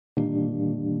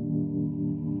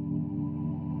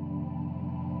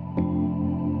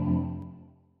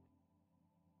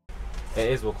It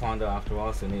is Wakanda after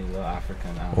all, so it needs a little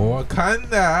African.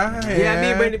 Wakanda.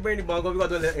 Yeah, me bring the bongo. We got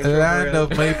to do the intro. Land of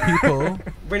my people.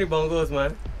 Bring the bongos,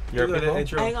 man. Your people?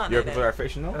 Your people that. are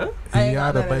fictional? Huh?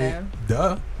 Land of my...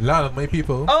 Duh. Land of my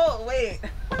people. Oh, wait.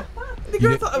 The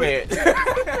girl thought Wait.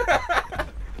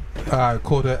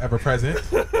 Quota ever present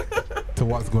to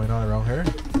what's going on around here.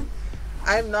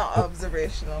 I'm not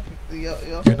observational.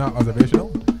 You're not observational?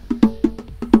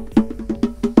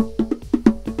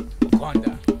 Wakanda.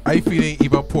 I feeling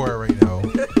even poorer right now.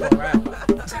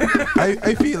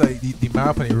 I feel like the man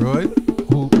on the road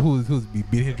who's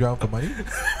beating his drum for money.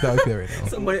 That's how I feel right now.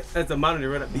 Somebody, that's a man on the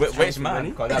road that beats Which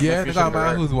money. man? Yeah, the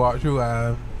man who's walked through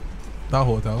not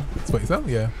hotel, Space Out,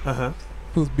 yeah.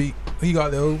 Who's beat? He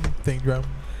got the old thing drum.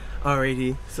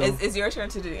 Alrighty, so it's your turn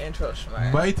to do the intro,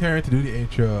 Shamar. My turn to do the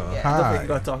intro. Yeah. Hi. you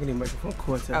got talking in the microphone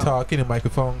quarter. Talking in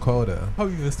microphone coda. How are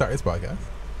you gonna start this podcast?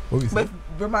 What we say? With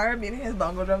Romario beating his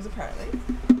bongo drums, apparently.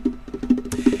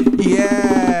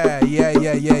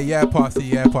 Yeah, posse,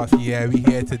 yeah. We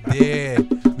here today.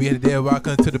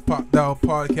 Welcome to the Popdown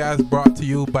podcast, brought to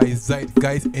you by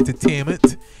Zeitgeist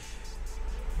Entertainment.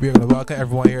 We're gonna welcome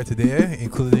everyone here today,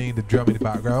 including the drum in the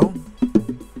background.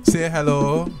 Say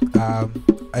hello.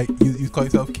 You call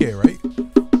yourself K, right?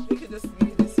 You could just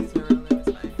use my real name, it's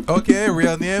fine. Okay,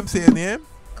 real name. Say a name.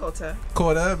 Kota.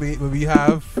 We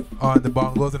have on the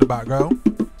bongos in the background.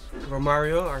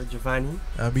 Romario or Giovanni.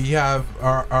 And we have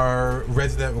our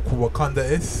resident Wakanda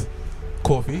is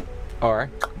Kofi.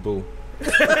 Or Boo.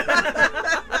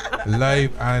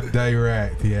 Live and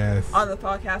direct, yes. On the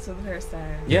podcast for the first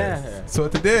time. Yeah. Yes. So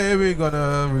today we're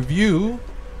gonna review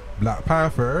Black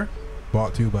Panther,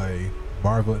 brought to you by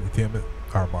Marvel Entertainment,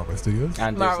 or Marvel Studios.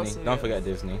 And Marvel Disney. Studios. Don't forget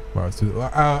Disney. Marvel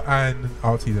Studios. And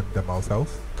obviously the Mouse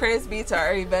House. Praise be to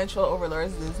our eventual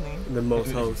overlords, Disney. The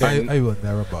most host. I will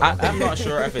never bother. I'm not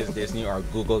sure if it's Disney or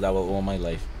Google that will own my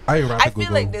life. I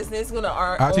feel like Disney's gonna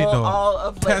Actually, own no. all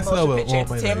of like Tesla motion will picture own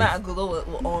my entertainment, life. and Google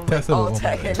will own Tesla like, will all own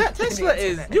tech my and life. Tesla is...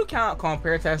 internet. You can't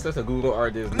compare Tesla to Google or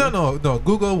Disney. No.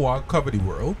 Google won't cover the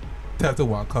world. Tesla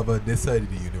won't cover this side of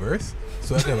the universe.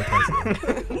 So I go with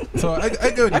Tesla. So I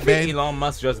go with I the think man. Elon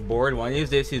Musk just bored. One of these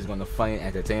days he's gonna find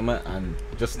entertainment and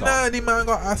just stop. Nah, the man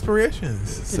got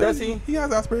aspirations. Does he? He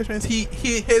has aspirations.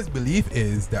 His belief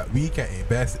is that we can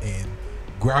invest in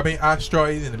grabbing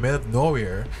asteroids in the middle of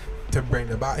nowhere to bring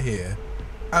them back here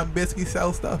and basically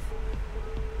sell stuff.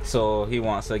 So he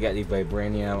wants to get the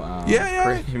vibranium.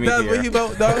 Yeah. That's what he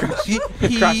about, dog. Cross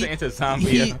it into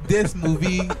Zambia. This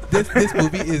movie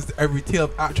is a retell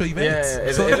of actual events.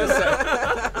 Yeah. So, It's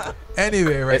just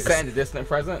anyway, right. it's set in the distant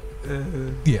present.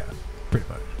 Yeah, pretty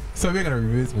much. So we're gonna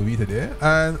review this movie today,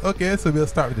 and okay, so we'll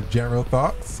start with the general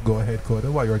thoughts. Go ahead, Coda.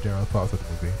 What are your general thoughts of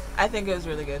the movie? I think it was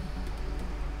really good.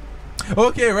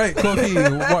 Okay, right, Kofi.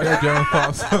 What are your general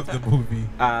thoughts of the movie?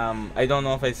 I don't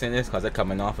know if I've seen this because I'm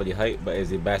coming off of the hype, but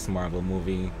it's the best Marvel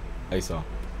movie I saw.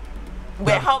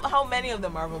 Wait, how many of the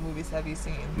Marvel movies have you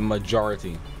seen?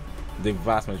 Majority, the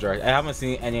vast majority. I haven't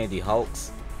seen any of the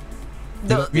Hulks.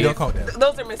 We don't count them.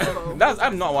 Those are mystical.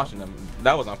 I'm not watching them.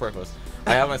 That was on purpose.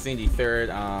 I haven't seen the third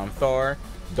Thor,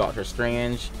 Doctor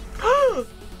Strange. Yeah,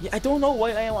 I don't know why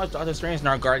I didn't watch Doctor Strange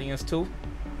nor Guardians 2.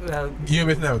 Well, You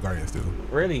missed out Guardians too.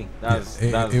 Really?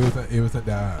 It wasn't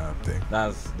that thing.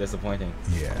 That's disappointing.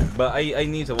 Yeah. But I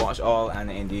need to watch all and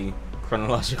in the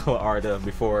chronological order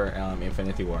before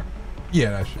Infinity War. Yeah,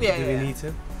 that's true. Yeah, do we need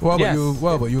to? What about Yes. you?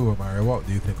 What about you, Romario? What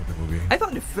do you think of the movie?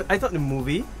 I thought the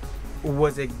movie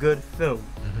was a good film.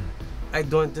 I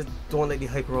don't like the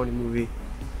hype around the movie.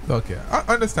 Okay, I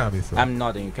understand this. I'm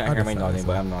nodding. You can't hear me nodding,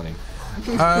 but I'm nodding.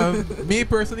 Me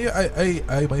personally,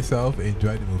 I myself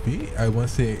enjoyed the movie. I won't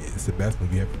say it's the best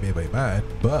movie ever made by man,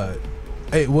 but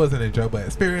it was an enjoyable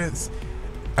experience.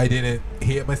 I didn't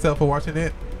hate myself for watching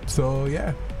it, so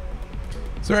yeah.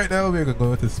 So right now we're gonna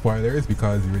go into spoilers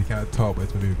because we really can't talk about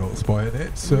this movie without spoiling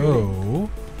it. So,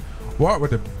 what were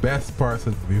the best parts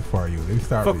of the movie for you? Let me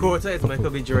start For with Kota, it's Michael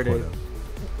B. Jordan.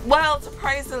 Well,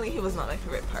 surprisingly, he was not my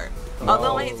favorite part.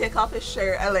 Although when he take off his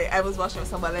shirt, I was watching with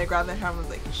somebody, I grabbed their hand and was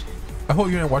like, shirt. I hope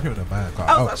you didn't watch it with a man.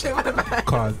 I was watching with a man.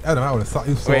 Cause I don't know, I would have shot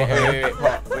you so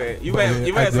hard. Wait. You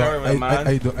went sorry with man.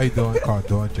 I don't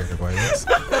condone gender violence,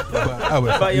 but I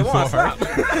would. But you want so hard.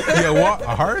 Yeah, what a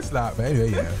hard slap, man.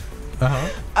 Anyway,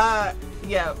 yeah.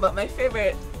 Yeah, but my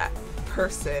favorite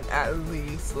person at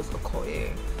least was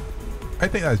Okoye. I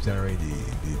think that's generally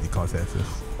the consensus.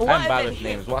 I'm bad with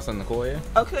names. What's on the call, yeah?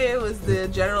 Okoye was the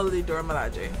general leader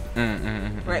Malaje.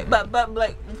 Right, but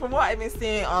like from what I've been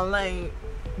seeing online,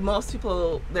 most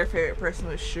people their favorite person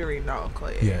was Shuri, not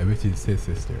Okoye. Yeah, which is his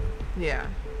sister. Yeah.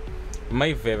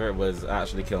 My favorite was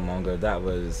actually Killmonger. That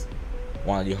was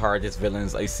one of the hardest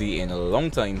villains I see in a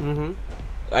long time.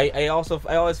 Mm-hmm. I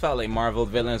always felt like Marvel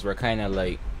villains were kind of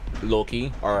like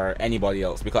Loki or anybody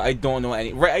else because I don't know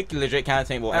any. Right, I legit can't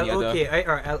think about any other. L-O-K-I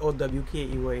or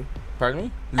L-O-W-K-E-Y. Pardon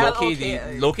me?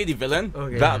 L-O-K-I. Loki the villain.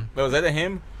 Okay. That was either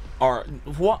him or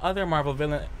what other Marvel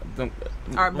villain? Our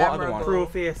What other one? memorable- Cruel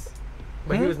Face.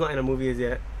 But he was not in the movies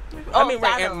yet. I mean,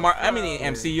 right, Thanos. I mean, the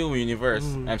MCU universe.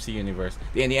 MCU universe.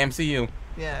 In the MCU,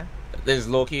 Yeah. there's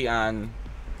Loki and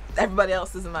Everybody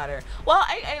else doesn't matter. Well,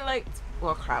 I liked.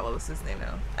 Well, crap. What was his name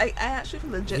now? I actually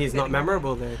legit. He's not didn't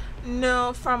memorable then.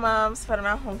 No, from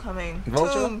Spider-Man: Homecoming.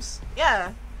 Vulture? Toombs.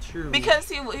 Yeah. True. Because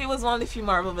he was one of the few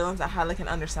Marvel villains that had like an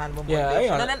understandable Yeah,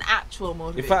 motivation, I- not an actual in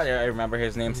motivation. fact, I remember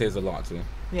his name says a lot too.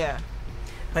 Yeah.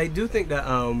 I do think that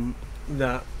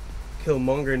that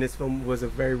Killmonger in this film was a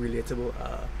very relatable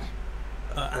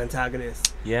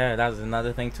antagonist. Yeah, that's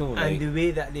another thing too. Like, And the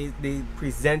way that they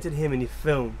presented him in the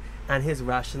film and his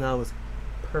rationale was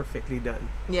perfectly done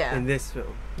Yeah. in this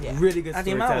film. Yeah. Really good I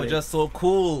think man storytelling. was just so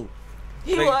cool.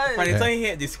 He Like, was. From the Yeah. time he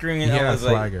hit the screen, He I had was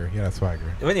like, swagger. He had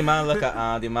swagger. when the man look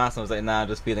at the mask and was like, nah, I'm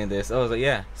just feeling this. I was like,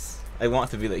 yeah, I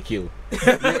want to be like you.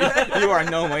 You are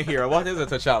no my hero. What is it,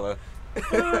 T'Challa?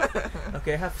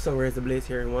 Okay, I have some razor blades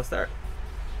here and we'll start.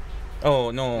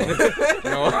 Oh no,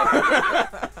 no.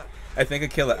 I think I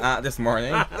killed an ant this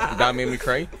morning. That made me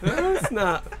cry. No, it's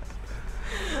not.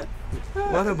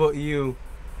 What about you?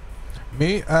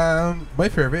 Me, my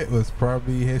favorite was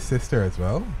probably his sister as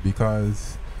well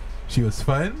because she was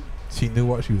fun. She knew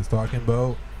what she was talking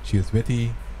about. She was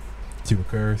witty. She would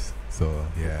curse. So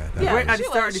yeah, that Yeah, right at she the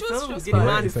start of was- the she was- film, she was did the fun.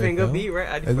 man Right, his it's like finger film. beat right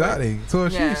at the front. exactly. So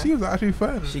Yeah. she was actually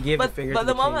fun. She gave the But finger but to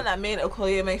the the moment king. that made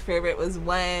Okoye my favorite was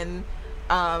when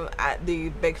at the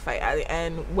big fight at the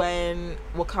end when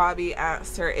Wakabi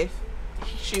asked her if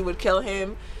she would kill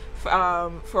him for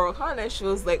Wakanda. She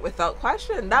was like, without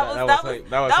question. That was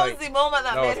the moment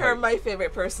that that made was her hype. my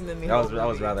favorite person in the whole That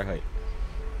was movie. rather hype.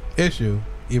 Issue,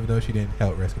 even though she didn't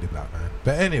help rescue the black man.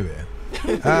 But anyway,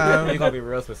 You gotta be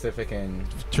real specific and.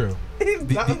 true.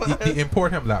 The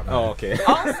important black man. Oh, okay. The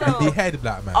Also, head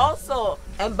black man. also,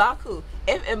 M'Baku.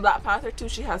 If in Black Panther 2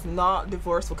 she has not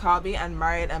divorced Wakabi and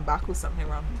married M'Baku, something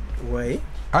wrong. Wait.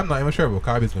 I'm not even sure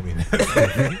Wakabi's gonna be in this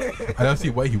movie. I don't see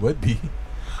why he would be.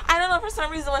 I don't know, for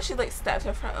some reason when she like stepped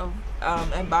in front of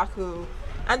M'Baku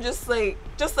and just like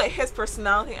his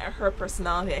personality and her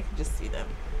personality, I could just see them.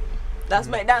 That's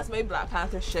my Black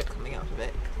Panther ship coming out of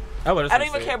it. I don't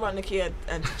even care about Nikki and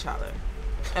T'Challa.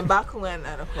 And M'Baku and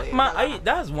Okoye. Man,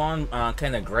 that's one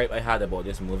kind of gripe I had about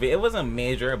this movie. It wasn't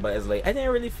major, but it's like I didn't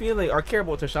really feel like or care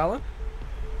about T'Challa.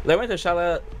 Like when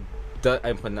T'Challa,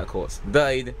 I'm putting that quotes,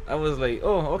 died, I was like,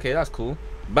 oh, okay, that's cool.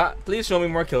 But please show me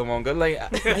more Killmonger.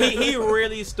 Like he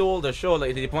really stole the show. Like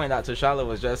to the point that T'Challa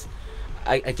was just,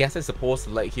 I guess it's supposed to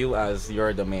like you as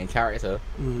you're the main character.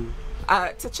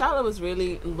 T'Challa was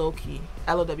really low-key,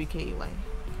 L-O-W-K-E-Y,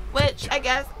 which I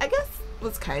guess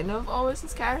was kind of always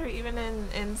his character even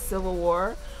in Civil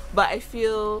War, but I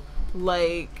feel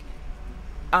like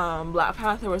Black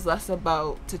Panther was less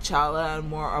about T'Challa and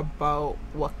more about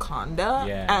Wakanda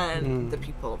and the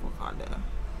people of Wakanda.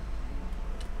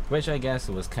 Which I guess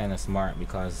was kind of smart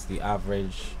because the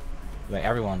average, like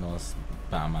everyone knows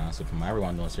Batman, Superman,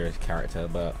 everyone knows their character,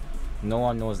 but no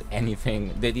one knows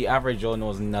anything. The average Joe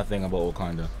knows nothing about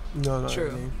Wakanda. No, not True.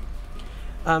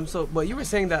 really. But you were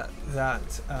saying that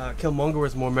Killmonger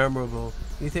was more memorable.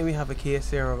 Do you think we have a case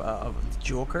here of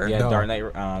Joker? Yeah, No. Dark Knight.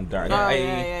 Oh, I,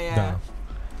 yeah. No.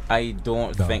 I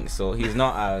don't No. think so. He's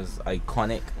not as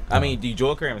iconic. I mean, the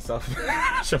Joker himself.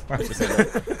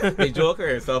 The Joker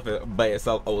himself, by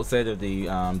itself, outside of the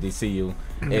DCU,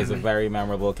 is a very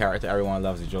memorable character. Everyone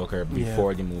loves the Joker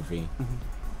before the movie.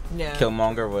 Yeah.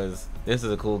 Killmonger was, this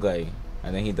is a cool guy,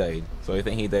 and then he died. So I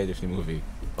think he died with the movie.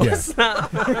 Yeah.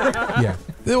 Yeah.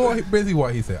 Basically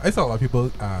what he said. I saw a lot of people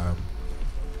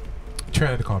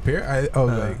trying to compare. I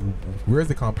was like, where's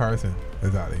the comparison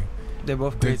exactly? They're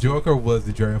both The crazy. Joker was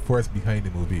the driving force behind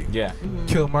the movie. Yeah.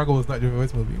 Killmonger was not driving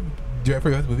force movie.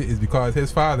 Driving force movie is because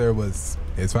his father was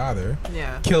his father.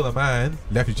 Yeah. Killed a man,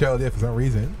 left the child there for some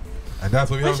reason, and that's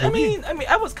what we Which have. I mean,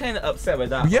 I was kind of upset with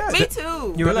that. yeah, Me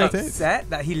too. You were But like that's it. upset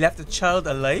that he left a child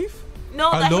alive? No,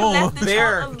 that he Alone. left the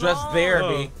There, child just alone. there,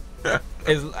 Oh. B.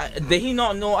 Did he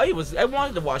not know? I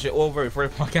wanted to watch it over before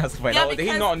the podcast to find Yeah, out. Did he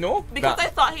because- not know? Because I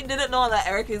that, thought he didn't know that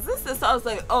Eric existed, so I was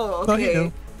like, oh, No, okay. he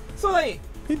knew. so like,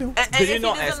 He knew. And did if you he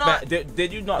not does expect?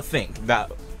 Did you not think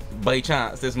that by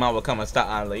chance this man would come and start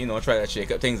and like try to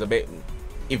shake up things a bit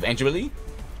eventually?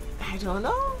 I don't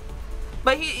know,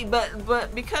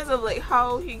 but because of like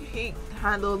how he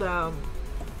handled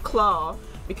Claw,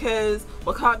 because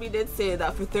Wakabi did say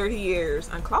that for 30 years,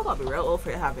 and Claw got to be real old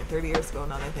for it happening 30 years ago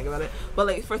now that I think about it, but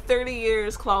like for 30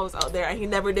 years Claw was out there and he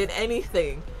never did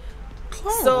anything.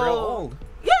 Claw So real old.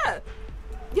 Yeah.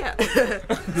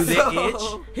 Do they age?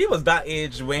 He was that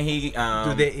age when he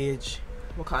Do they age?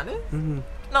 Wakanda? Mm-hmm.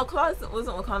 No, Claw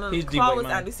wasn't Wakanda. He's the Claw white was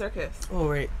man. Andy Serkis. Oh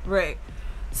right. Right.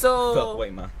 Fuck So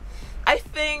white man. I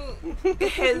think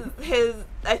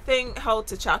I think how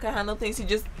T'Chaka handled things,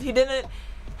 he didn't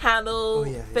handle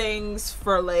things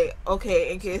for like,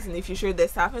 okay, in case in the future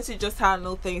this happens, he just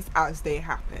handled things as they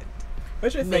happened.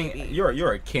 Which I think Maybe.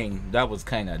 you're a king. That was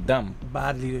kind of dumb.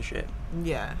 Bad leadership.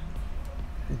 Yeah.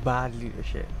 Bad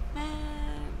leadership. Man,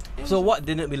 it So was- what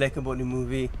didn't we like about the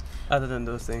movie, other than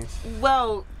those things?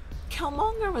 Well,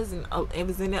 Killmonger was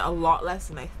in it a lot less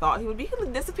than I thought he would be. He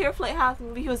would disappear for like half the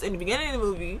movie. He was in the beginning of the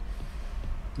movie,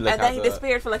 Like, and then he as a-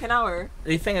 disappeared for like an hour.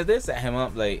 The thing is, this set him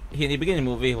up. Like, he, in the beginning of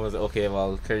the movie, he was okay.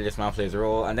 Well, clearly this man plays a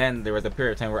role, and then there was a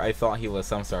period of time where I thought he was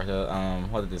some sort of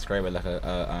how to describe it, like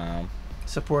a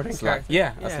Supporting slack. character.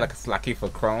 Yeah, it's like a slacky for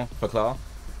Claw.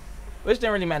 Which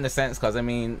didn't really make any sense because I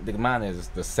mean the man is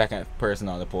the second person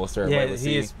on the poster. Yeah, everybody would he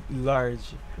see. is large.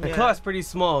 And Yeah. Claw is pretty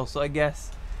small, so I guess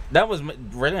That was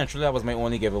really and truly that was my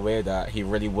only giveaway that he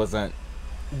really wasn't.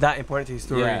 that important to his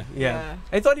story. Yeah. Yeah.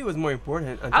 I thought he was more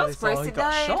important until I I was saw surprised he he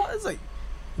got died. shot. It's like,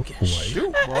 okay, What?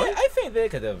 shoot, boy. I think they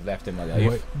could have left him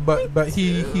alive. But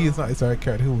he is not a sort of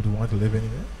character who would want to live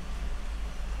anywhere.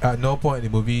 At no point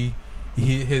in the movie,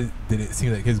 did it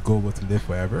seem like his goal was to live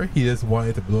forever. He just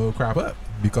wanted to blow crap up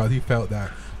because he felt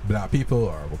that black people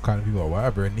or Wakanda people or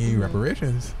whatever need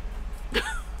reparations.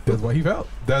 That's what he felt.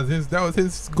 That was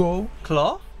his goal.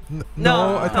 Claw?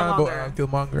 No, I Killmonger. thought about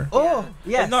Killmonger. Oh,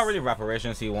 yes. It's not really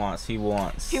reparations he wants. He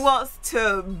wants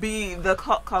to be the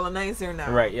colonizer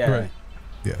now. Right, yeah. Right.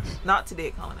 Yes. Not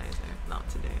today, colonizer. Not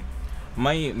today.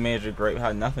 My major gripe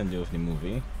had nothing to do with the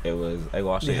movie. It was I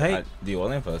watched The it hype. at the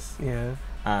Olympus Yeah.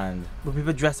 and But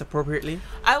people dress appropriately.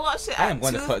 I watched it I at am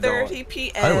going to put the- 2:30 I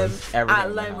p.m. was- everything at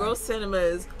was Lime on. Grove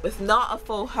Cinemas with not a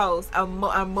full house and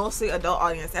mostly adult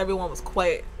audience. Everyone was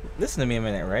quiet. listen to me a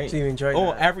minute, right? So you enjoyed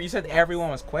Oh, that? you said everyone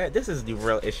was quiet. This is the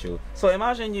real issue. So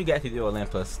imagine you get to the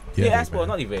Olympus. Yeah, Yeah, they Expo,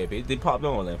 not the VIP, the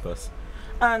Popdown Olympus.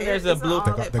 And there's a It's blue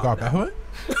not all They got that one?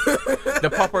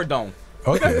 the popper dome.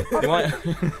 Okay. You want-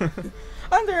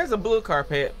 and there's a blue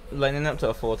carpet lining up to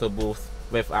a photo booth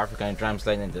with African drums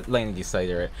lining the side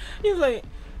of it. You're like,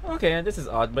 okay, this is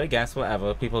odd, but I guess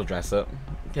whatever. People dress up,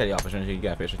 get the opportunity to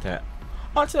get a picture tap.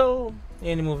 Until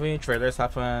in the movie, trailers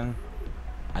happen,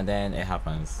 and then it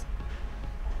happens.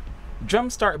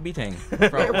 Drums start beating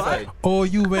from outside. Oh,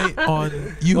 you went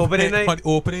on Opening night? on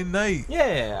opening night.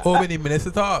 Yeah, How many minutes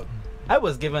to talk? I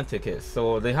was given tickets,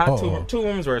 so they had Oh. two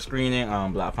rooms were screening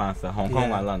Black Panther, Hong Kong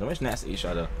Yeah. and London, which next to each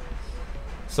other.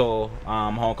 So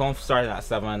Hong Kong started at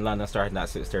 7, London started at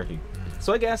 6:30.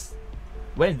 So I guess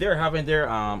when they're having their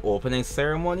opening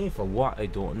ceremony for what I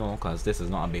don't know, cause this is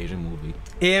not a Beijing movie.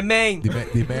 Amen. The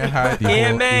man had the Yeah,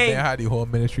 whole, the man. man had the whole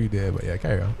ministry there, but yeah,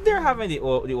 carry on. They're having the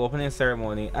opening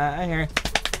ceremony. I hear.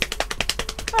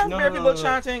 No, There are no, people no.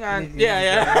 chanting and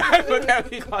Yeah. But now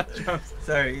we got drums.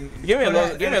 Sorry. Give me a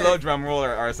But low drum roll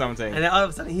or something. And then all of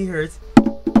a sudden he hears.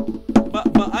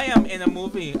 But I am in a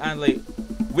movie and like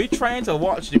we trying to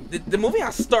watch the movie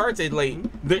has started like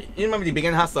you remember the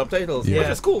beginning has subtitles, Yeah. which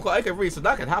is cool 'cause I could read, so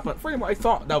that could happen. Pretty much I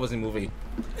thought that was a movie.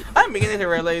 I'm beginning to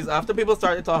realize after people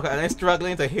started talking and I'm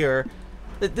struggling to hear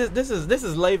that this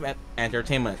is live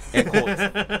entertainment in quotes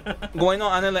going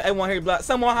on, and then like I want to hear black.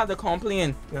 Someone had to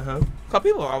complain Uh-huh. because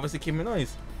people are obviously keeping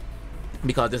noise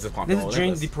because this is This popular. is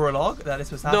during the prologue that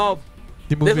this was happening. no.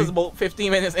 The This movie. was about 15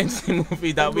 minutes into the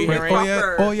movie that we Wait, hearing.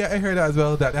 Oh yeah, I heard that as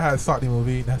well. That they had to start the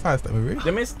movie. That's how I started the movie.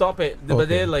 They may stop it, but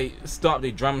they Okay. like stop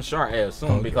the drum short I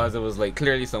assume Okay. because it was like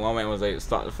clearly someone went and was like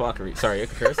stop the fuckery. Sorry, I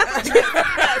could curse.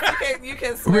 You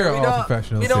can swear. We're we all don't,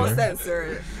 professionals We don't here. censor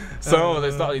it. So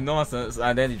they stopped the nonsense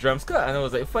and then the drums cut and it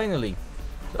was like finally.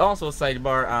 Also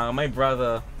sidebar, my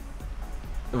brother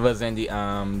was in the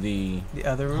The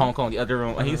other room. Hong Kong, the other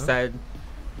room, and he Uh-huh. said,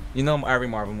 you know every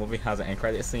Marvel movie has an end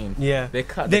credit scene. Yeah. They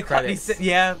cut They the cut credits the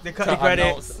they cut to the credits.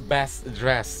 announce best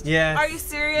dressed. Yeah. Are you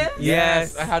serious?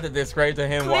 Yes. I had to describe to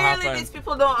him what Clearly, happened. these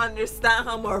people don't understand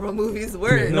how Marvel movies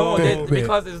work. No, Wait.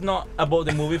 because it's not about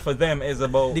the movie for them. It's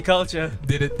about The culture.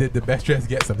 Did the best dress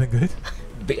get something good?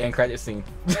 the end credit scene.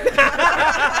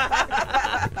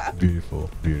 Beautiful,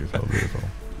 beautiful, beautiful.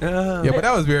 Yeah, but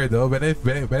that was weird though. When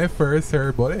I first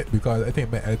heard about it, because I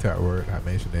think my editor at work had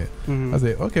mentioned it, I was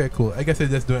like, okay, cool. I guess they're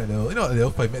just doing a little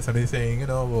 5 minutes something saying,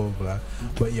 blah blah blah.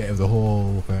 But yeah, it was a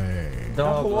whole thing. The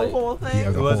whole thing.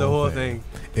 Yeah, It was a whole thing.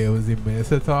 It was the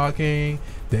minister talking.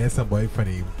 Then some boy from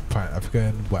the Pan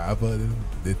African whatever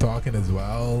they talking as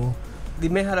well. The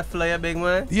man had a flyer, big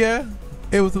man. Yeah,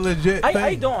 it was a legit thing.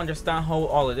 I don't understand how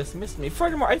all of this missed me.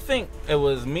 Furthermore, I think it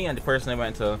was me and the person I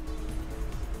went to.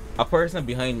 A person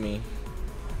behind me.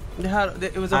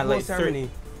 It was a And whole like ceremony.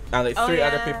 And like Oh, three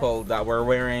other yeah. people that were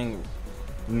wearing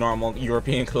normal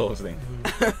European clothing.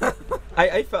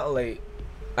 I felt like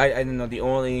I don't know, the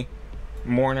only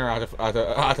mourner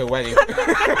at a wedding.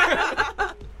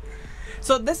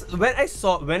 So this, when I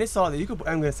saw that,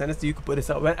 I'm gonna send this to you. You could put this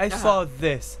out. When I saw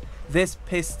this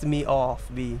pissed me off,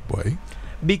 Boy.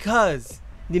 because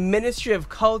the Ministry of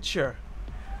Culture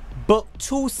booked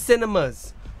 2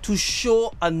 cinemas to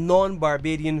show a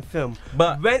non-Barbadian film.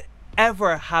 But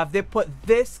whenever have they put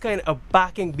this kind of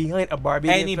backing behind a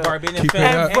Barbadian any film? Barbadian Keep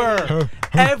film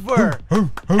Ever.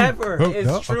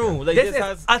 it's true. Like, This this is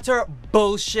has, utter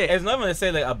bullshit. it's not even to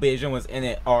say like a Bajan was in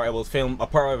it or it was a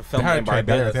part of a film They had in a Trinidad,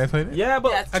 Barbados. that's what it is? Yeah,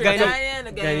 but Yes, A Trinidadian,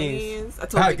 a Ghanaians. Ghanaians, a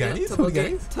Ghanaians? Who the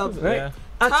Ghanaians? Tobago. Right? yeah.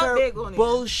 Utter Tobago.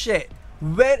 bullshit.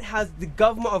 When has the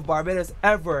government of Barbados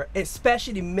ever,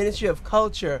 especially the Ministry of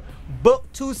Culture,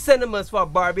 booked 2 cinemas for a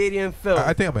Barbadian film?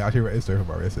 I think I might actually register for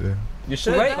Barbados today. You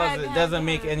should, Right? because it doesn't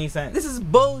make any sense. This is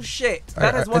bullshit.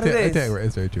 That is what I think, it I think I is.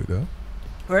 registered too though.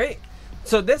 Right?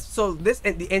 So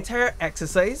the entire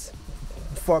exercise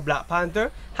for Black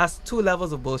Panther has 2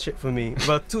 levels of bullshit for me.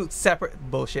 Well, 2 separate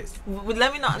bullshits.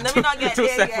 Let me not get Two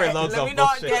there separate yet. loads Let of me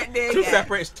not bullshit. get there Two yet.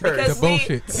 separate turds. Because The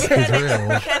bullshit is real.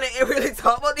 We can't really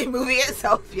talk about the movie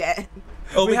itself yet.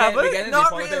 Oh, We we haven't? get into Not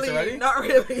politics really. already? Not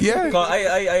really. Yeah. Cause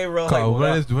I real Cause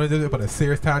like when it's up on a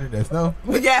serious tangent, that's no.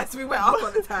 Yes, we went off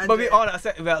on the tangent. But we all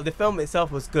said, well, the film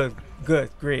itself was good,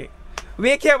 great. We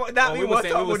didn't care about that. Oh, we we were want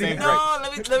to saying- talk we were about saying the.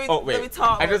 great. No, Oh wait, let me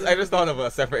talk. I just thought of a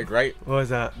separate gripe. What was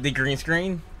that? The green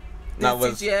screen. the That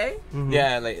was CGA.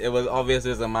 yeah, like it was obvious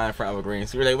there's a man in front of a green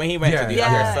screen. Like when he went Yeah. to the Yeah,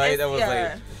 other side, it's- that was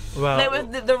yeah. Well, Like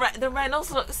with the rhinos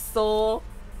look so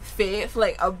fake, for,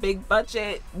 like a big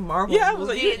budget Marvel Yeah, I was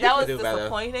movie. like, you that could was do better.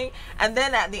 disappointing. And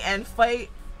then at the end fight,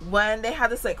 when they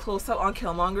had this like close up on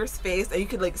Killmonger's face, and you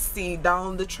could like see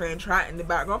down the train track in the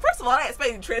background. First of all, I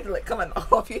expected the train to like come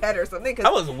off your head or something. Cause I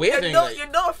was waiting. you're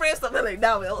not afraid of something like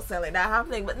that without saying like that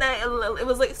happening. But then it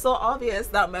was like so obvious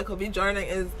that Michael B. Jordan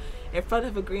is in front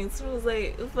of a green screen.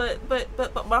 It was like,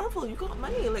 but Marvel, you got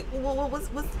money. Like, what's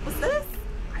this?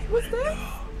 What's this?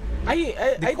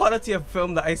 the quality of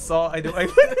film that I saw, I don't.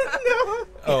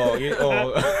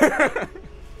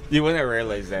 You wouldn't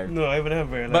realize that. No, I would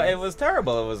have realized. But it was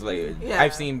terrible. It was like Yeah.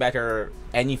 I've seen better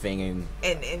anything in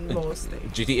In most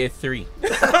things. GTA 3.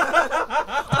 But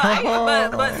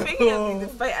speaking of the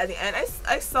fight at the end,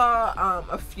 I saw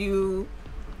a few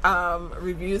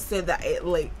reviews say that it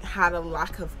like had a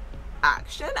lack of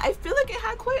action. I feel like it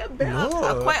had quite a bit of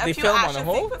No. quite a The few film on action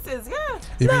the whole? sequences. Yeah,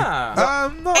 You mean- Nah.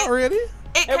 Not really.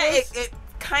 it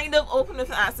kind of opened with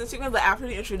an action sequence like after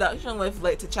the introduction with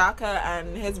like T'Chaka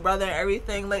and his brother and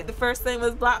everything. Like the first thing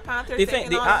was Black Panther. The thing,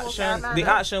 taking on whole the Carolina.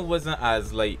 action wasn't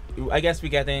as like. I guess we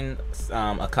getting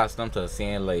accustomed to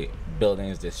seeing like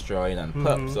buildings destroyed and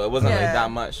put, so it wasn't like Yeah.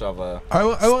 that much of a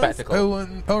I spectacle.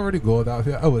 wouldn't already go down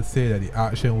here. I would say that the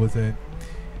action wasn't.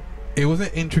 It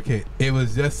wasn't intricate. It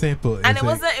was just simple. And it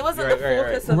was like- wasn't Right, the right,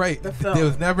 focus right. of the film. There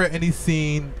was never any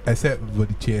scene except with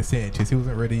the chase scene. Chase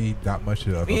wasn't really that much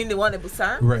of. You mean the one in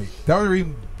Busan? Right. That wasn't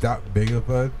really that big of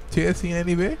a chase scene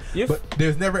anyway. But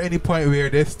there's never any point where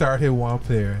they started one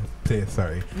player,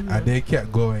 and they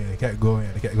kept going and kept going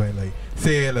and kept going, like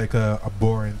say like a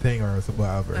boring thing or something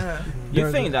whatever.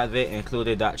 You think that they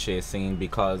included that chase scene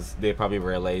because they probably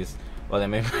realized, well, they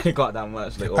maybe got that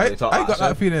much like over the top I got action.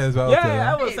 that feeling as well. Yeah, too.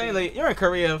 I would say like you're in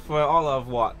Korea for all of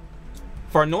what?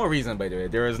 For no reason, by the way.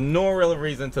 There is no real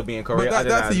reason to be in Korea. But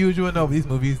that's the usual of these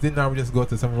movies. They never just go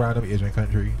to some random Asian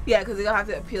country. Yeah, because you're gonna have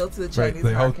to appeal to the Right, Chinese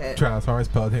like how market. Transformers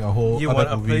pelting a whole you other want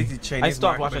to movie. play the Chinese I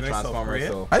stopped market watching when I saw Transformers,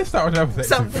 Korea? so I started off with the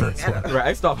Something, first I don't one. know. right.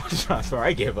 I stopped watching Transformers.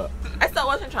 I gave up. I stopped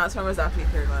watching Transformers after the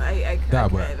third one. I Nah,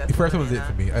 couldn't. but That's the first one funny was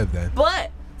it for enough. me. Other than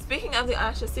But speaking of the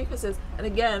action sequences, and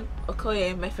again,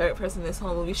 Okoye, my favorite person in this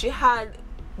whole movie, she had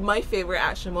my favorite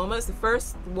action moments. The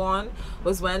first one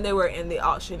was when they were in the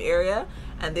auction area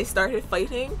and they started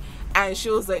fighting, and she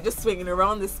was like just swinging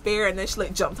around the spear, and then she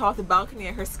like jumped off the balcony,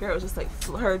 and her skirt was just like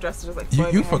her dress was just like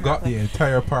You flowing forgot behind the her.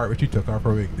 entire part where she took off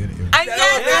her wig, didn't you? And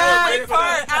the wig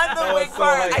part, and the wig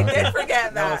part. I did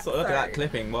forget That that. was so, look at that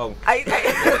clipping. Whoa.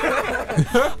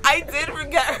 I did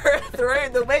forget her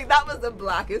throwing the wig. That was the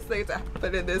blackest thing to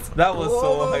happen in this. That was so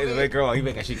whole high. The movie. big girl, you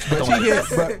make she. But she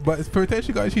hit, but it's pretend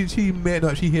she got she made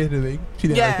up she hit the wig. She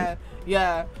didn't like Yeah, it.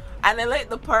 yeah. And I like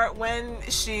the part when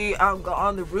she got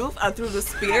on the roof and threw the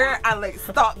spear and like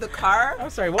stopped the car. I'm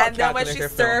sorry, what and then when she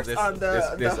calculator film surfed on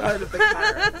the this hood of the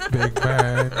car. Big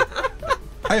man.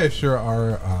 I assure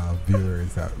our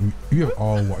viewers that we have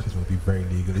all watched this movie very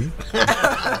legally.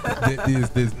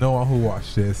 There's no one who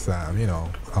watched this,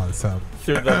 on some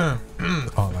Through the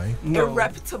online.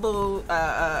 Irreputable,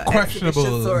 Questionable.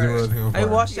 exhibition source. I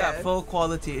watched Yeah. that full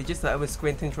quality. It's just that I was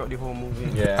squinting throughout the whole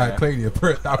movie. yeah. Clearly,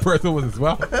 that person was as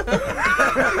well.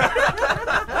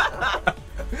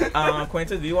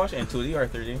 Quentin, do you watch it in 2D or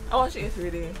 3D? I watched it in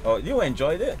 3D. Oh, you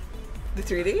enjoyed it? The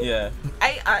 3D? Yeah.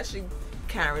 I actually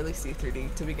can't really see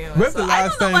 3D to begin with. When's so the I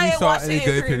last don't know time why you I saw watched any it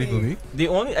in good 3D. 3D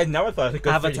movie? I never thought it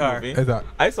was a Avatar. 3D movie. Is that?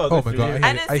 I saw Oh the my god! 3D.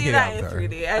 I didn't see that in Avatar.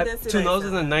 3D. I didn't see that. in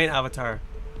 2009 Avatar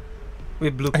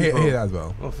with blue I hate people. that as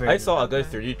well. Oh, fair. I saw a good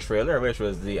 3D trailer, which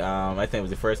was the I think it was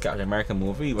the first Captain America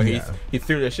movie where Yeah. he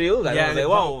threw the shield, and Yeah, I was like,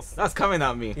 and whoa, bounce. that's coming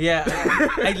at me. Yeah,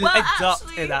 I Well, ducked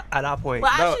actually- at that point.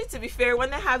 Well, No. actually, to be fair, when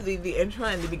they have the intro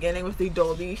in the beginning with the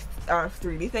Dolby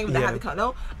 3D thing, when they Yeah. have the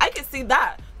countdown, I can see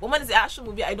that. But when it's the actual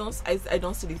movie, I don't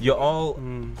see the. You all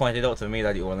Mm. pointed out to me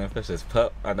that the Olympus is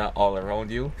put and not all around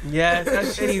you. Yes,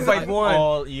 that's It's like like one.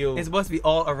 all you. It's supposed to be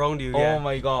all around you. Yeah. Oh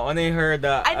my god! When I heard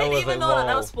that, I didn't was even like, know whoa. that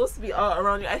that was supposed to be all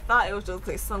around you. I thought it was just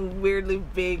like some weirdly,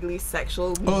 vaguely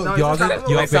sexual. Oh, noise y'all or something. didn't-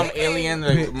 y'all like some Wait, alien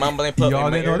Wait, like, mumbling. put Y'all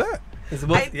in my didn't know ears. that? It's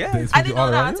supposed I, to, yeah. It's I didn't all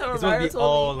know around that you? until It's supposed to be Romario told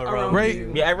all me around Right.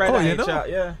 you. Yeah, I read Oh, that you in know? chat.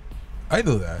 Yeah. I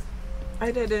know that, I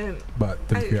didn't. but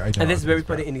to be fair, I know And this is where we that.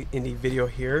 put it in the video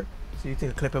here. So you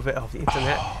take a clip of it off the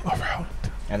internet. Around.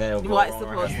 And then it'll go What it's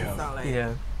around supposed around. to sound like.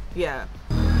 Yeah. Yeah.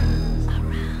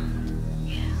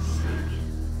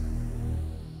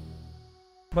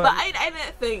 But I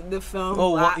didn't think the film.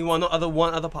 Oh, lacked- you want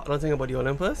one other part? One thing about the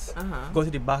Olympus? Uh-huh. Go to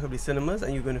the back of the cinemas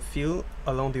and you're gonna feel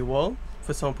along the wall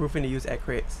for soundproofing. They use egg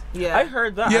crates. Yeah. I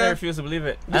heard that. Yeah. I refuse to believe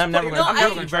it. Just I'm never put going. your- I'm no,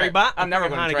 never I- going to very try. bad. I'm never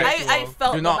Put your going to hand try. against I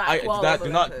felt Do not. the back wall of Do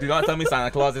not. Olympus. Do not tell me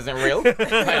Santa Claus isn't real.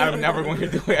 I'm never going to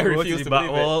do it. I Go to refuse the to back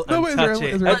believe it. wall No, and it's touch real,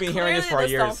 it. it's real. I've been hearing this for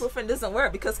Clearly, years. the soundproofing doesn't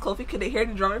work because Kofi could hear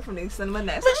the drumming from the cinema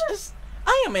next. Bitch,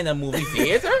 I am in a movie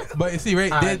theater. But you see,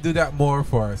 right, they do that more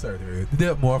for they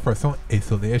do it more for some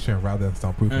isolation rather than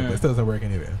soundproofing, but it still doesn't work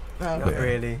anyway. Not Yeah.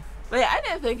 really. But yeah, I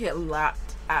didn't think it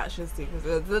lacked action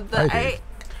sequences. I did.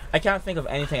 I can't think of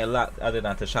anything a lot other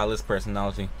than T'Challa's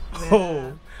personality.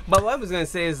 Oh. But what I was gonna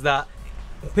say is that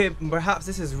perhaps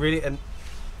this is really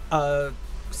a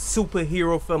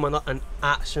superhero film and not an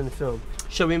action film.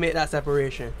 Should we make that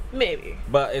separation? Maybe.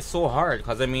 But it's so hard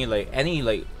because I mean, like any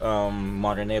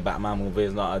modern day Batman movie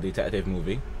is not a detective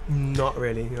movie, Not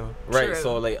really. No. right? True.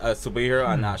 So like a superhero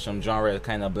and action genre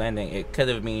kind of blending. It could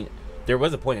have been. There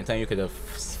was a point in time you could have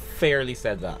fairly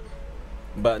said that,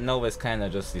 but no, it's kind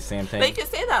of just the same thing. But you could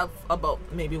say that about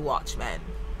maybe Watchmen.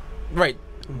 Right.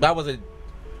 That was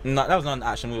not an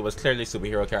action movie. It was clearly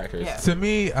superhero characters. Yeah. To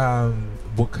me,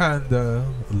 Wakanda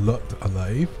looked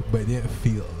alive, but it didn't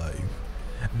feel alive.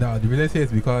 Now, the reason I say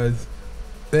is because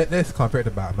let's compare it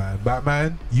to Batman.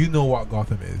 Batman, you know what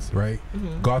Gotham is, right?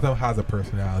 Mm-hmm. Gotham has a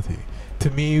personality. To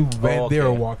me, when they were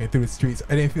okay. walking through the streets,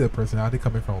 I didn't feel a personality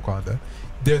coming from Wakanda.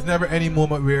 There's never any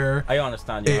moment where I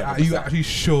understand you. you actually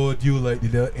showed you like the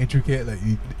little intricate, like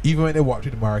even when they walk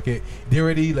through the market, they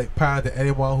already like pan to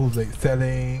anyone who's like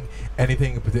selling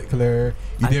anything in particular.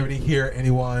 You didn't really hear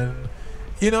anyone.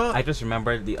 You know, I just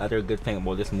remembered the other good thing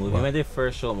about this movie. What? When they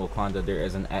first showed Wakanda, there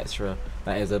is an extra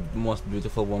that is the most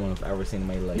beautiful woman I've ever seen in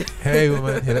my life. hey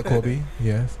woman, hey Kobe,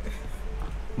 yes.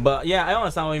 But yeah, I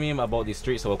understand what you mean about the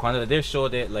streets of Wakanda. They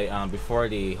showed it like before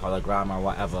the hologram or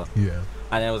whatever, Yeah.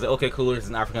 and it was like, okay, cool, it's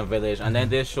an African village, and then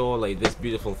they show like this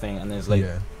beautiful thing, and it's like,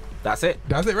 yeah. that's it.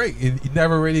 That's it, right? It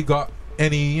never really got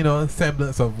any,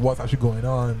 semblance of what's actually going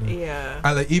on. Yeah.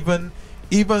 And like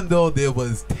even though there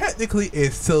was technically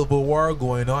a civil war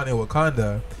going on in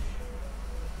Wakanda,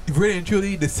 really and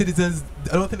truly, the citizens,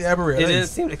 I don't think they ever It didn't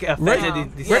realized. seem like it affected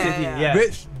Right. the Yeah, city. yeah. Yeah.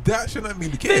 Which that should not be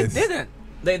the They case. didn't.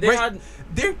 They Right. had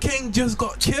Their king just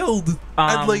got killed,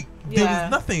 and like there Yeah.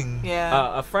 was nothing.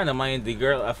 Yeah. a friend of mine,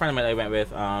 a friend of mine I went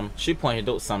with, she pointed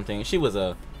out something. She was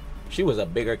a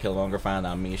bigger Killmonger fan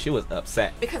than me. She was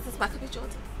upset. Because it's Michael B.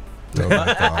 Jordan. Oh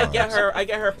my I get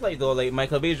gosh. her play though. Like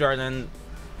Michael B. Jordan,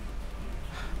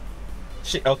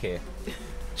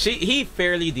 he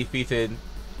fairly defeated.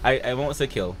 I won't say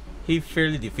kill. he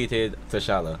fairly defeated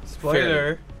T'Challa.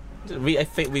 Spoiler. I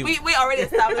think we already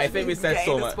established. I think we said getting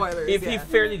so into much. spoilers, If he yeah.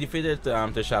 fairly defeated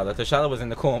T'Challa, T'Challa was in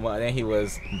the coma and then he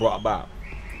was brought back.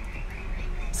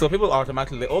 So people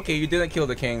automatically like, okay, you didn't kill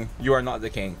the king, you are not the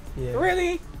king. Yeah.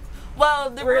 Really? Well,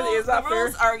 the Really, rules, is that the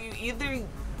rules fair? are you either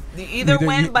Either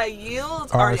win you- by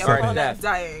yield or or your opponent death.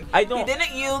 dying. I don't- He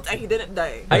didn't yield and he didn't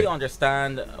die. I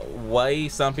understand why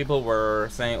some people were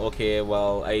saying, okay,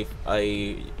 well,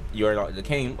 you're not the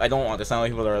king. I don't understand why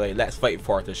people are like, let's fight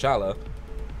for T'Challa.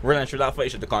 Really, should that fight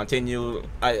should continue?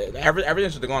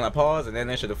 Everything should have gone on pause and then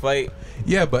they should have fight.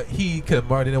 Yeah, but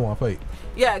Killmonger didn't want to fight.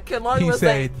 Yeah, Killmonger He was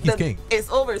said like, he's king. It's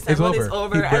over. It's Ceremony over. is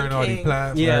over. He I'm burned all the king.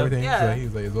 plants Yeah. and everything. Yeah. So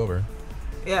he's like, it's over.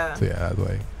 Yeah. So yeah, that's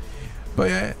why. But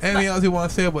yeah, anything else you want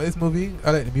to say about this movie?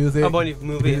 I like the music. How about the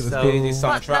movie was itself? cool. The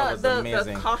But soundtrack was the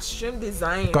amazing. costume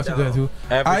design. Costume though. design too.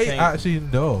 Everything. I actually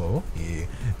know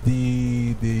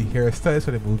the hairstylist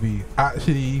for the movie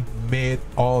actually made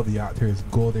all the actors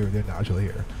go there with their natural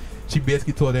hair. She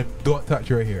basically told them, "Don't touch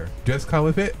your hair. Just come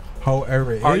with it,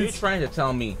 however it Are you is." trying to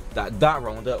tell me that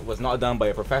roundup was not done by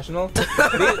a professional?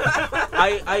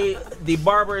 The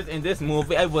barbers in this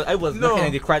movie, I was No. looking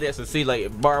at the credits to see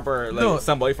like barber, like No,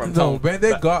 somebody from no, town. when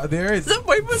they But- got there, it's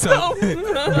Somebody from town.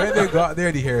 when they got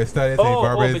there, the hairstylist and Oh,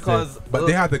 barbers, because- but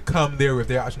they had to come there with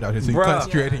their action outfit, so you Bruh. can't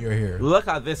straighten your hair. Look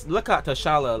at this. Look at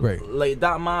T'Challa. Right. Like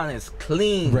that man is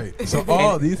clean. Right. So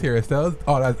all these hairstyles,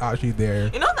 all that's actually their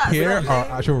You know that's hair something-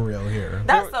 are actual real hair.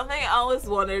 That's something I always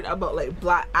wondered about, like,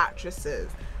 black actresses.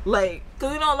 Like,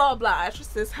 because you know a lot of black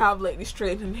actresses have like the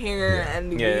straightened hair Yeah.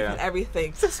 and the Yeah, wig yeah. and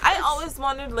everything. I always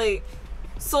wondered, like,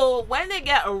 so when they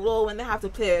get a role, when they have to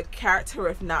play a character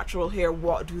with natural hair,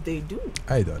 what do they do?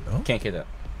 I don't know. Can't get that.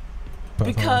 That's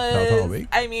all Because wig.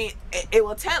 I mean, it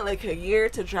will take like a year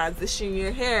to transition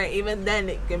your hair. Even then,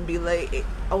 it can be like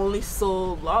only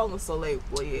so long. So like,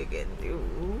 what you gonna do?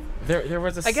 There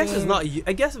was a I guess it's scene- not.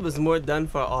 I guess it was more done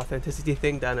for authenticity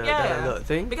thing than another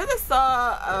thing. Because I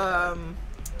saw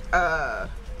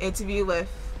interview with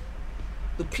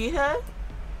Lupita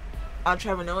on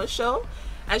Trevor Noah's show,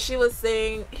 and she was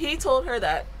saying he told her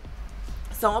that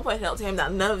someone pointed out to him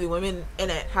that none of the women in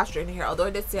it have straightened hair, although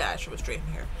it did say Asher was straightened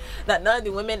hair, that none of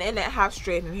the women in it have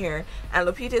straightened hair, and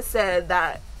Lupita said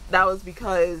that was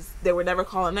because they were never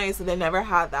colonized, so they never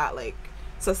had that like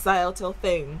societal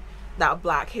thing that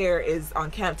black hair is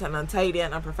unkempt and untidy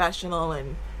and unprofessional,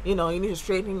 and you know, you need to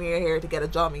straighten your hair to get a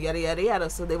job and yada yada yada.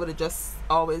 So they would have just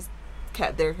always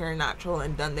kept their hair natural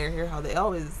and done their hair how they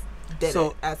always did So,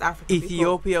 it as African people.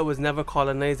 Ethiopia was never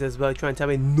colonized as well. Trying to tell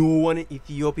me no one in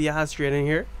Ethiopia has straightened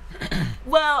hair.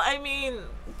 Well, I mean,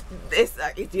 it's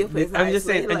Ethiopia. Is I'm just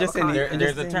saying. I'm just saying.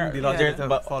 There's a term. The logic to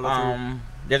But, follow through.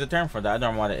 there's a term for that. I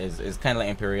don't know what it is. It's kind of like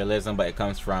imperialism, but it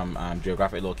comes from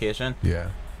geographic location. Yeah.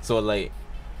 So like,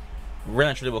 really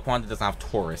and truly, Wakanda doesn't have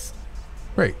tourists.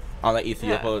 Right. Unlike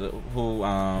Ethiopia,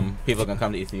 who people can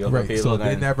come to Ethiopia. Right. People So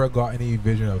they can- never got any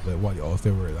vision of like what the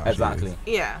Ulster word actually exactly. is.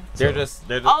 Yeah. They're So- just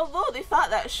Although the fact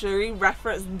that Shuri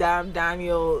referenced Damn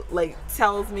Daniel like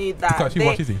tells me that Because she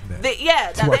watches the internet.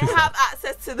 that they watches have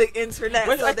access to the internet.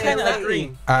 Which so I they, kinda like, agree.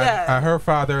 And, Yeah. and her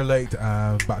father liked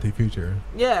Back to the Future.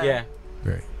 Yeah. yeah.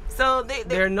 Right. So they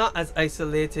They're not as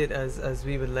isolated as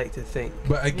we would like to think.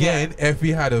 But again, if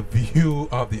we had a view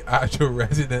of the actual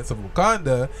residents of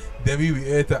Wakanda, then we would be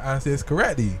able to answer this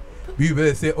correctly. We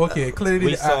would say, okay, clearly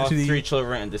We they saw actually 3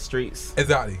 children in the streets.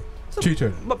 exactly. Three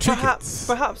children. But Three perhaps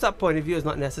kids. that point of view is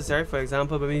not necessary. For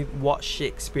example, when we watch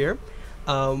Shakespeare,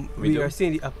 we do. are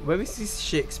seeing when we see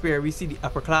Shakespeare, we see the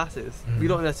upper classes. We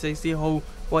don't necessarily see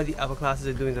what the upper classes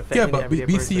are doing is affecting Yeah, the but everyday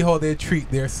we person. see how they treat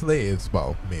their slaves.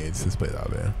 Well, maids, let's put it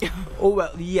out there. Oh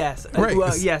well, yes, Right.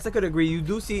 yes, I could agree. You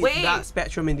do see Wait. that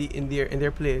spectrum in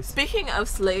their place. Speaking of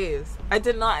slaves, I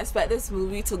did not expect this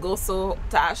movie to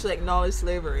actually acknowledge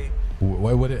slavery.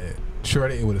 Why wouldn't it?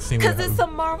 Surely it would have seen. Because it's a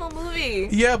Marvel movie.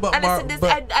 Yeah, but And Mar- it's,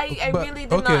 but, I but- really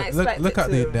did not expect look it at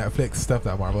the to. Netflix stuff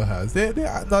that Marvel has. They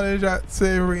acknowledge that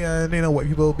slavery and white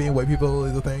people being white people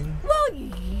is a thing. Well,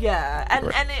 yeah, and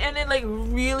Right. and it like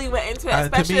really went into it,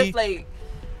 And to especially me, if like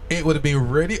It would have been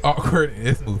really awkward in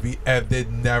this movie if they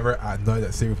never acknowledged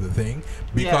that slavery was a thing,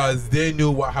 because they knew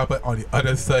what happened on the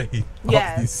other side of the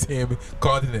Yes. same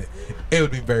continent. It would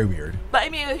have been very weird. But I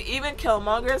mean, if even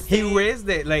Killmonger's He saying- raised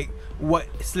it like what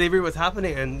slavery was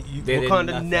happening, and They did Wakanda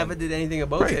nothing. never did anything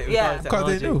about Right. it. Yeah.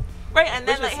 Because they knew. Right, and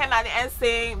then Which like is- him at the end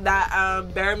saying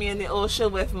that bury me in the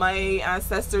ocean with my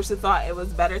ancestors who thought it was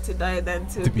better to die than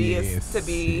to be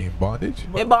in bondage.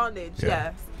 in bondage. Yeah.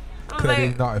 Yes. I was Because they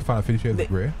like, did not find 50 Shades of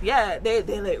Grey. yeah, they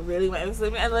like really went into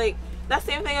slavery, and like that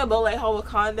same thing about like how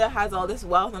Wakanda has all this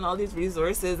wealth and all these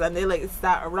resources, and they like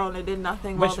sat around and did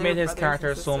nothing. Which while they made were his brothers character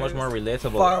and so much sisters. more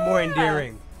relatable. Far more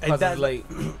endearing. And Because that, it's like,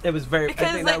 it was very. I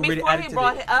Because think like that really before added he to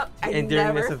brought the it up, I endearingness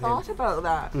never of him. thought about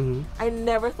that. Mhm. I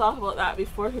never thought about that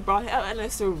before he brought it up, and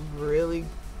it's a really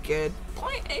good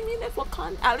point. I mean, if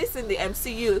Wakanda, at least in the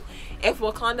MCU, if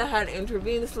Wakanda had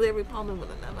intervened, slavery probably would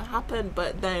have never happened.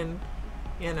 But then,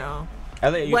 you know, I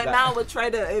like you but that- now would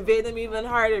try to evade them even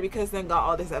harder because then got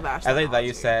all this advanced. I like that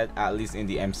you technology. said at least in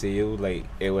the MCU, like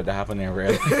it would have happened in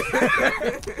real.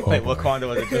 Oh, Like boy. Wakanda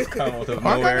would have just come out of Oh,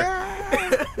 my nowhere.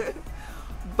 God.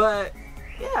 But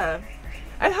yeah,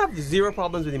 I have zero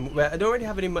problems with the movie. I don't really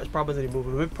have any much problems with the movie.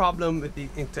 My problem with the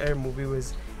entire movie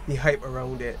was the hype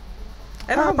around it.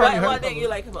 I don't Probably have hype. what didn't you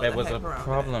like about There the was a hype around it?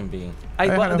 problem being. I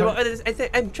I think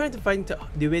I'm trying to find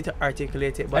the way to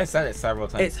articulate it, I but said it several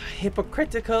times. it's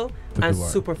hypocritical To and do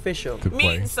what? superficial. To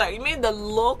play. Sorry, you mean the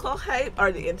local hype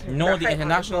or the international? No, the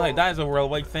international, like, that is a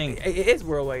worldwide thing. It is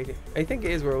worldwide. I think it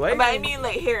is worldwide. But I mean,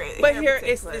 like here. but in here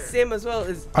it's the particular. same as well.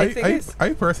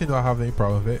 I personally don't have any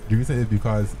problem with it. The reason is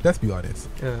because, let's be honest,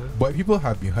 white people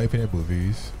have been hyping their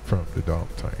movies from the dawn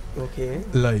of time. Okay.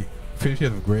 Like 50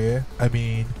 Shades of Grey, I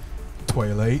mean,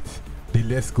 Twilight, the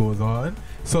list goes on.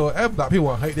 So if black people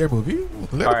want to hype their movie,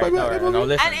 let Alright, them hype their no, movie.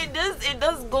 listen. And it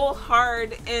does go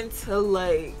hard into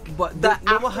like But the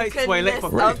no one hypes Twilight for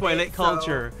Africanness of Twilight it,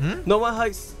 culture. Hmm? No one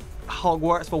hypes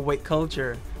Hogwarts for white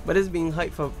culture. But it's being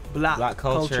hyped for black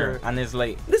culture. And it's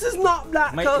like, This is not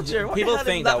black My- culture. What people the hell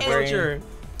think is that black we're in- culture?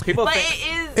 people But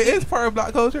think It is part of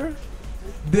black culture.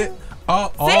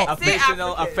 All a Say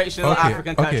fictional African. Okay,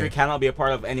 African country okay. cannot be a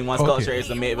part of anyone's Okay. culture. It's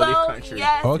a make-believe country.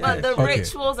 Yes, Okay, but the okay.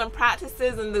 rituals and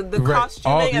practices and the Right, all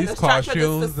costuming and these the structure of the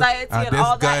costumes society and this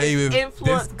all that guy is with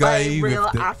influenced by real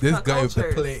African this guy with the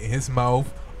cultures. plate in his mouth.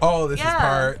 All this Yeah. is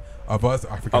part of us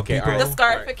African Okay, people. alright. The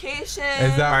scarification.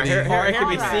 Exactly. Or it Here could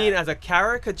be all that. seen as a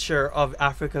caricature of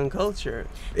African culture.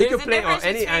 It There's could a play on difference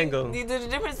any between- angle. There's a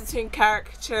difference between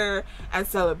caricature and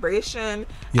celebration.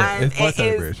 Yeah, and it's more it is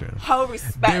celebration. how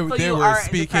respectful They you were are in the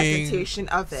speaking presentation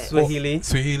of it. Swahili.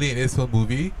 Swahili in this whole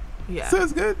movie. Yeah. So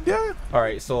it's good, yeah.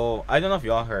 Alright, so I don't know if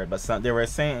y'all heard, but they were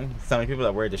saying some people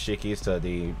that wear the shikis to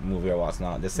the movie or what's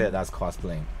not, they said that's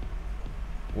cosplaying.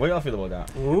 What do y'all feel about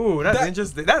that? Ooh, that's That-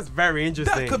 interesting. That's very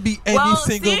interesting. That could be any Well,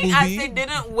 single seeing as they movie.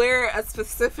 didn't wear a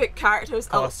specific character's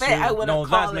outfit, Costume. I wouldn't No,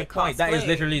 call that's my it point. That is cosplay.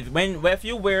 literally when if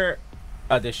you wear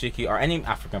a dashiki or any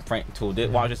African print to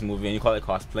watch this movie and you call it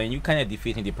cosplaying, you kind of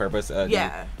defeating the purpose of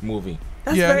Yeah. the movie.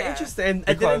 That's Yeah. very Yeah. interesting. And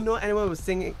I Because- didn't know anyone was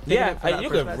singing. Yeah, you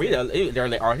could read it. There are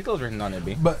like articles written on it.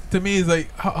 B. But to me, it's like,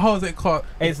 how is it called?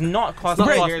 It's not not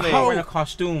cosplay. You're like cosplay. wearing a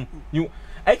costume.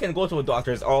 I can go to a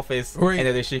doctor's office Right. in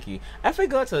a dashiki. If I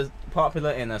go to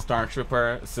Popular in a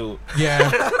stormtrooper suit, Yeah,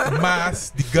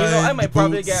 mask, the gun, I might the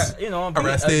probably boots. get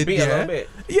arrested, beat a yeah. little bit.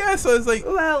 Yeah, so it's like,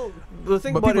 Well, the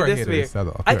thing But about people it are this way, haters, that's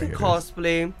all. I People could are haters.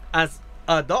 cosplay as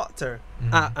a doctor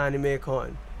at Anime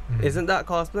Con. Mhm. Isn't that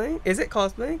cosplaying? Is it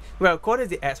cosplaying? Well, Court is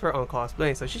the expert on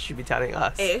cosplaying, so she should be telling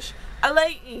us. Ish. I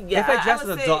like. Yeah. If I dress as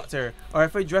would a say- doctor or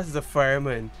if I dress as a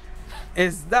fireman,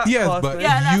 is that yes, cosplay? but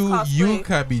Yeah, that's you cosplay.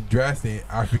 can be dressed in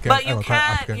African. But you I don't call it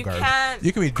can't- African you garb. can't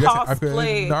You can be dressed in cosplay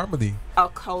African normally, a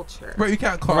culture. right? You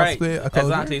can't cosplay Right, a culture.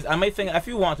 exactly. I might think if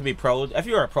you want to be proud, if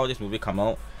you're a proud this movie come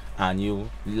out and you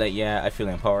like, yeah, I feel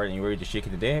empowered and you wear the shiki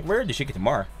today, wear the shiki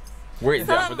tomorrow. Wear it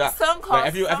down for that. Some Like,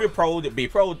 if you're proud, be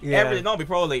proud. Yeah. Don't be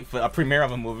proud like for a premiere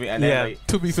of a movie and Yeah. then like.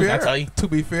 To be So that's how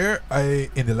fair, you- I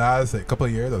in the last couple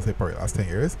of years, I'll say probably last 10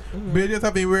 years, we just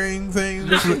have been wearing things.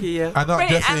 Dashiki, yeah. I'm not Right,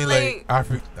 just and saying like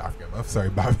African. I'm sorry,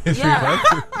 Bob. Yeah.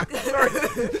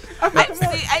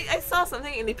 History I saw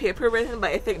something in the paper written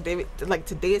by I think David, like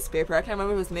today's paper. I can't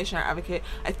remember if it was Nation or Advocate.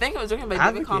 I think it was written by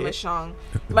David Advocate? Comishong,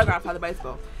 my grandfather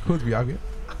bicycle. Who's we out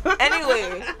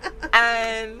Anyway,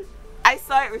 and I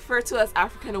saw it referred to as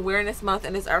African Awareness Month,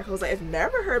 and this article was like, I've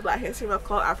never heard Black History Month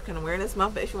called African Awareness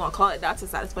Month, but if you want to call it that to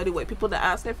satisfy the white people that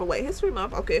ask it for White History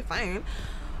Month, okay, fine.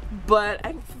 But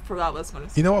I forgot what I was going to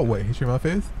say. You know what White History Month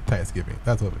is? Thanksgiving.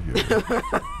 That's what it is.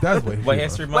 That's White What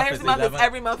History history Month. month White History Month is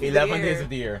every month of the 11 year. days of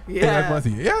the year. Yeah, Yeah. months a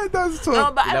year. Yeah, that's so.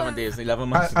 No, but I 11 was, days, 11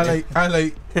 months.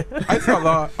 I saw a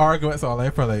lot of arguments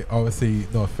online from like, obviously,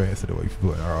 no offense to the white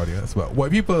people in our audience, but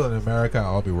white people in America and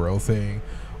all the world saying,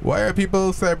 why are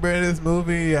people celebrating this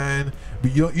movie and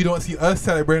you don't see us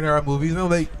celebrating our movies? And I'm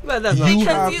like, Well, that's not you true.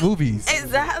 have you- movies.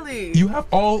 Exactly. You have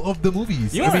all of the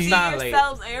movies. You I mean, understand? see like,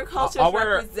 yourselves and your culture our-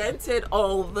 represented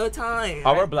all the time.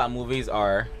 Our black movies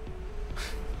are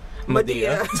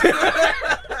Medea.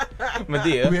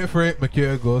 Medea. wait for it.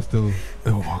 Makira goes to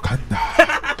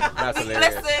Wakanda. That's That's movie,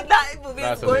 hilarious. listen, that movie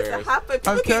That's is going hilarious. to happen.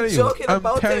 People I'm telling keep you, joking I'm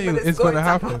about telling it, you, but it's gonna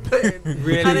happen.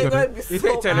 Really? And it's going to be You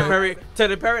so think bad.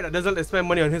 Tyler Perry that doesn't spend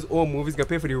money on his own movies gonna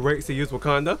pay for the rights to use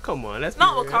Wakanda? Come on, let's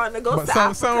Not be real. Wakanda, goes But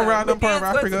to some Africa. random The part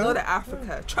of game's going to Africa. go to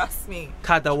Africa. Trust me.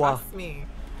 Kadawa. Trust me.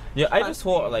 Yeah, I just Trust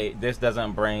hope me. like this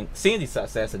doesn't bring seeing the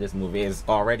success of this movie is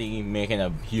already making a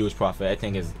huge profit. I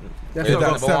think is That's It's not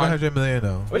at number one. 700 million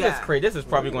now. Which Yeah. is crazy. This is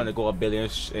probably going to go a billion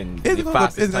in It's the gonna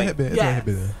fastest hit time. billion. It's gonna hit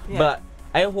billion. Yeah. But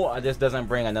I hope this doesn't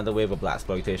bring another wave of black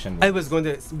exploitation. I was going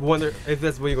to wonder if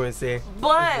that's what you're going to say.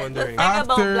 But the wondering. thing about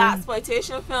After-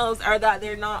 blaxploitation films are that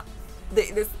they're not.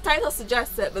 This title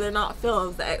suggests it, but they're not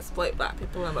films that exploit black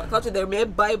people and black culture. They're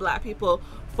made by black people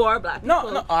for black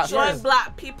people. Showing yes.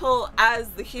 black people as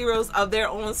the heroes of their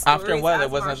own stories. After a while, as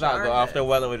it wasn't martial that. Though. After a artists.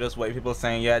 while, it was just white people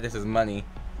saying, "Yeah, this is money.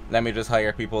 Let me just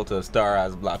hire people to star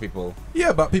as black people."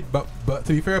 Yeah, but to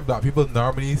be fair, black people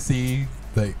normally see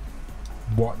like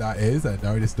what that is, and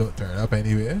now just don't turn up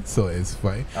anyway, so it's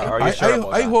fine. Are you sure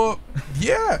about I that? hope,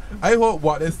 yeah, I hope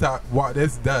what this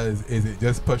does is it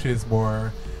just pushes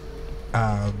more,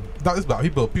 not just black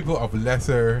people, people of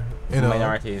lesser,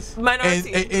 Minorities.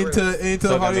 into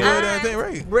So Hollywood gonna and everything,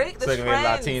 right? Break the So it can be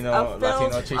trends Latino- of films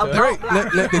Latino teacher. about Right,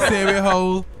 black let the people. same way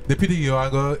how the Peter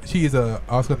Nyong'o, she is a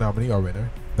Oscar nominee or winner,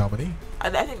 nominee, I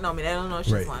think nominee. I don't know if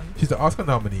she's right? one. She's the Oscar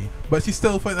nominee, but she's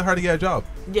still finding it hard to get a job,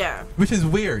 Yeah. which is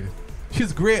weird.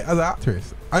 She's great as an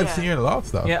actress. I've Yeah. seen her in a lot of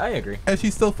stuff. Yeah, I agree. And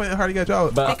she's still finding it hard to get a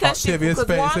job. But- Because Octavia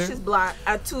one, she's Spencer, black,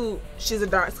 and two, she's a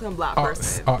dark-skinned black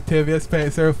person. Octavia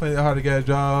Spencer finding it hard to get a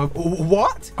job.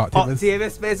 What? Octavia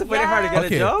Spencer finding it hard to get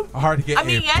Okay, a job? hard to get I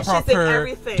mean, a yeah, she's in proper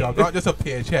everything. job, not just a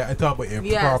paycheck. I'm talking about a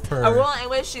Yes, proper a role in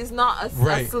which she's not a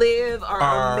Right. slave or a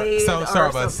or maid some or sort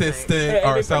of something. assistant It'd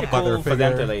or be some pretty mother cool for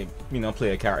them to figure.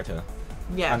 play a character.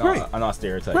 Yeah, And Right. not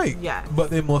stereotype. Right. Yeah. But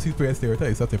they mostly play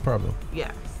stereotypes. That's the problem.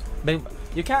 yeah. But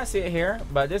you can't see it here,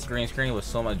 but this green screen was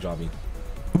so much jobby.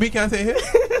 We can't say it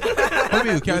here. What do you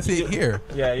mean we can't say it here?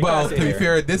 Yeah, you Well, can't see to it be here.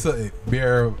 fair, this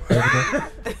beer.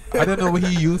 I don't know what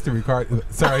he used to record.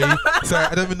 Sorry.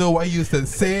 I don't even know what he used to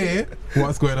say.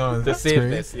 What's going on? To save screen.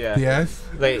 this, yeah. Yes.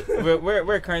 Like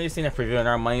we're currently seeing a preview in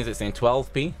our minds. It's saying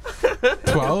 12p.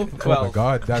 12? Oh my 12.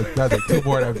 god, that's like two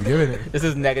more than I've given it. This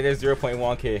is negative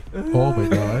 0.1k. Oh my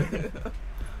god.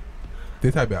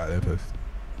 This type of Olympus.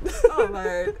 Oh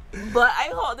man. But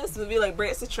I hope this movie like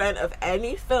breaks the trend of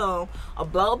any film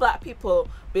about black people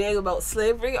being about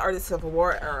slavery or the Civil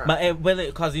War era. But it will,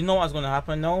 because you know what's going to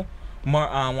happen now. More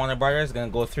Warner Brothers is going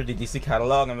to go through the DC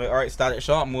catalog and be like, all right, started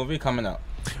short movie coming up.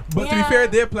 But to be Yeah. fair,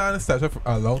 they're planning to start up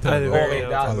a long time ago. Oh wait,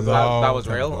 that was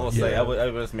time real. ago. I was like, I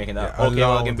was making that. Yeah, a Okay,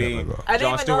 well, it long can be time ago. I didn't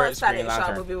John even know Stewart, that Static Green Shock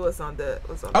Lantern. movie was on the.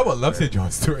 I would love to see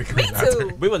John Stewart. Me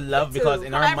too. We would love because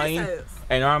in our Ever mind,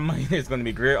 since. it's going to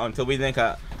be great until we think,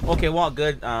 okay, what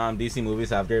good DC movies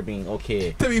have there been?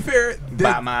 Okay, To be fair,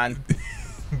 Batman,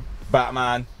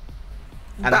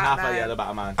 and a half of the Batman. other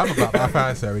Batman. I'm a Batman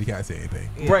fan, so I really can't say anything.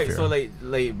 Yeah. Right, Fair. so like,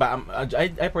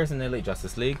 I personally like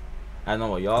Justice League. I don't know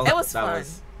what y'all. It was that fun.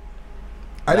 Was,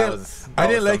 I that didn't. was- I that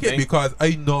didn't was like it something. because I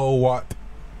know what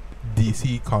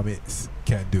DC Comics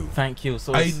can do. Thank you.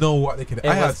 So I it's- know what they can. it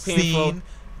I have was painful. seen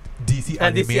DC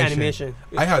And animation. DC animation.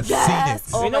 I have Yes!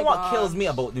 seen it. Oh you know my what kills gosh. me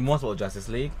about the most about Justice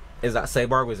League is that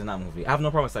Cyborg was in that movie. I have no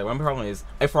problem with Cyborg. My problem is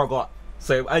I forgot.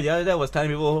 So the other day I was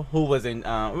telling people who was in.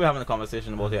 We were having a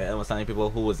conversation about it. I was telling people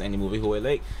who was in the movie who were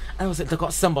like. I was like, they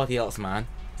got somebody else, man.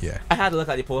 Yeah. I had to look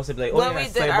at the poster and be like, oh When yeah,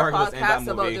 we did our Cyborg was in that podcast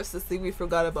about movie, Justice League, we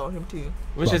forgot about him too.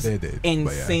 which Well, is they did, but yeah.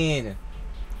 insane.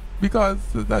 Because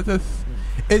that just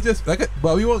it's just like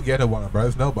well, we won't get to Warner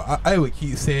Brothers now, but I would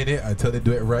keep saying it until they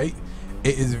do it right.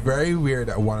 It is very weird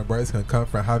that Warner Brothers can come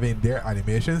from having their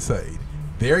animation side,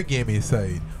 their gaming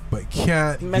side, but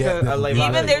can't Make get a the live movie.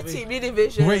 Even their movie. TV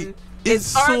division Right. is It's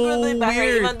so arguably better,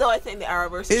 weird. even though I think the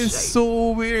Arrowverse is It's shite.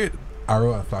 so weird.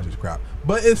 Arrow and Flash is crap,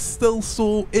 but it's still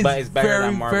so. It's, But it's better very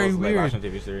than Marvel's very live weird. action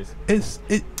TV series.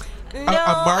 No, Marvel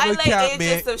I like can't Agents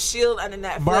make- of S.H.I.E.L.D. and the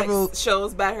Netflix Marvel-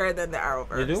 shows better than the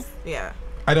Arrowverse. You do? Yeah.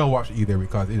 I don't watch either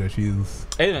because she's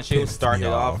Agent of S.H.I.E.L.D. Pissed started me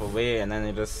off off. away and then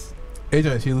it just. Agent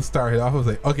of S.H.I.E.L.D. started off. I was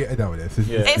like, okay, I'm done with this.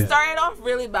 Yeah. It started off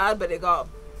really bad, but it got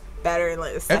better in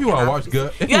like the second wanna half watch of the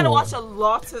good- season. if You had you to want- watch a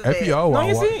lot of If it. y'all No, want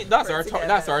you to watch, see, that's our together.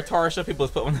 that's our Tarsha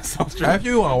people's put on the South Street. if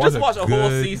you want to Just watch a whole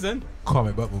good season.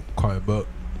 comic book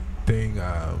thing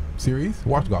series,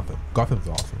 watch Gotham. Gotham's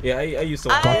awesome. Yeah, I used to.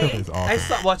 Gotham I- is I awesome.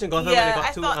 stopped watching Gotham Yeah, when I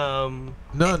it got thought-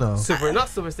 No. not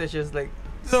superstitious, like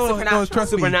No, Supernatural.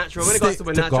 trust me. supernatural. When it got Stick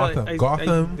to supernatural, Gotham. I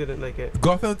Gotham, didn't like it.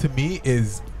 Gotham to me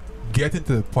is getting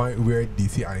to the point where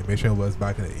DC animation was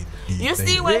back in the You 80s.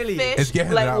 see when Really? It's Fish getting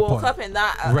to like that woke point. up in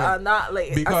that Right. that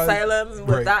like Because- asylum with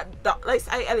right. that like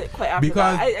I didn't quite after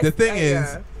Because that. the thing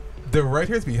is, the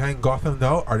writers behind Gotham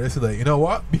now are just like, you know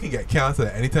what? We can get canceled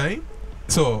at any time,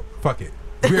 so fuck it.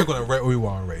 We're gonna write what we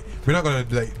want to write. We're not gonna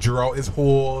like draw out this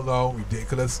whole long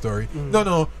ridiculous story.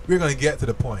 No, we're gonna get to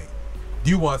the point. Do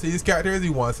you want to see these characters? Do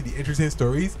you want to see the interesting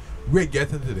stories? We're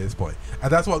getting to this point,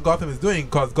 and that's what Gotham is doing.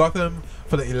 Cause Gotham,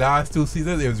 for the last 2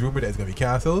 seasons, it was rumored that it's gonna be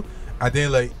canceled, and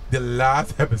then like the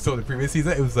last episode of the previous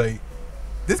season, it was like,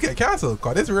 this get canceled.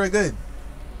 Cause this is really good,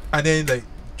 and then like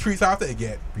 3 weeks after it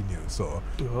get renewed.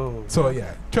 So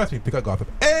yeah, trust me, pick up Gotham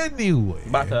anyway.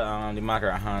 Back to the matter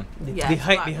at hand. The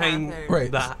hype behind Right.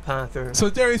 Black Panther. So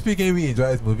generally speaking, we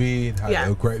enjoyed this movie and had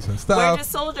no gripes and stuff. Winter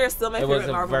Soldier is still my It was favorite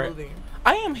a Marvel very- movie.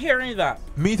 I am hearing that.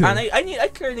 Me too. And I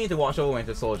clearly need to watch over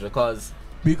Winter Soldier because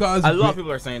Because a lot of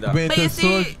people are saying that. Winter But you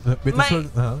see,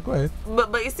 Soldier. Go ahead.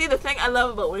 But you see, the thing I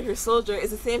love about Winter Soldier is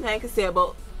the same thing I can say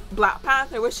about Black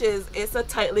Panther, which is it's a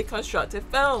tightly constructed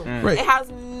film. Right. It has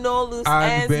no loose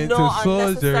And ends, no Winter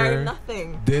unnecessary Soldier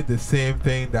nothing. did the same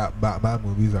thing that Batman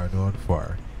movies are known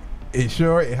for. It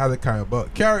has a comic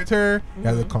book character, it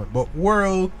has a comic book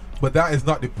world, but that is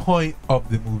not the point of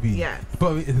the movie. Yes. The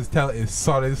point of it is to tell a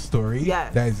solid story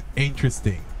Yes. that is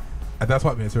interesting. And that's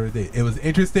what Minnesota did. It was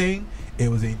interesting, it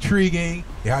was intriguing,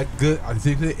 it had good,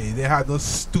 it had no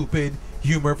stupid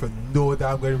humor for no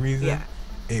damn good reason. Yeah.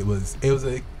 It was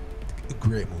a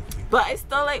great movie. But I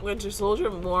still like Winter Soldier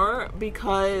more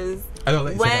because I don't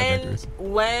like second Avengers.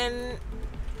 when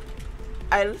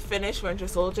I finished Winter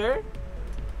Soldier,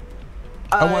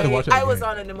 I wanted to watch it I was again.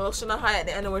 on an emotional high at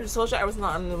the end of Winter Soldier. I was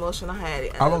not on an emotional high at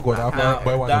the end. I won't go that far,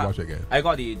 but I want to that- watch it again. I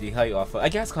got the hype off. I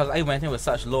guess because I went in with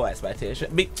such low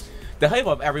expectation. The hype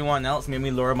of everyone else made me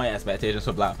lower my expectations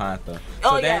for Black Panther.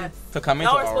 Oh, So then yes. to come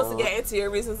Now into we're supposed to get into your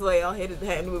reasons why y'all hated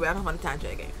the movie. I don't want to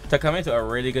tangent again. to come into a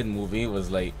really good movie was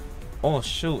like, oh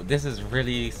shoot, this is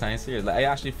really science serious. Like I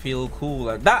actually feel cool.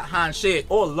 Like that handshake.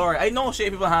 Oh lord, I don't shake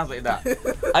people's hands like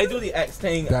that. I do the X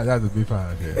thing. That would be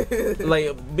fine.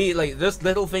 Yeah. like just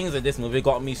little things in this movie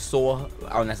got me so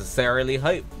unnecessarily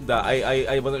hyped that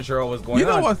I wasn't sure what was going You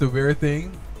know on. what's the weird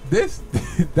thing? This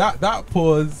that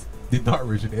pose did not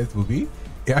originate this movie.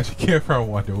 It actually came from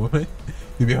Wonder Woman.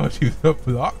 You know how she was a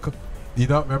block. Do you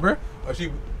not remember? She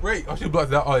blocks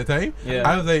that all the time. Yeah.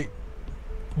 I was like,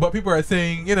 but people are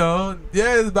saying,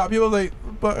 it's about people like,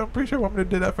 but I'm pretty sure Woman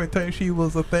did that for the time she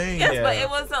was a thing. Yes, Yeah. but it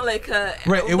wasn't like a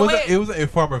Right. the It was way- it was a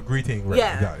form of greeting. Right.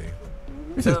 Yeah. Exactly.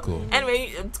 Which is so, cool.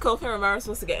 Anyway, Kofi and Romario are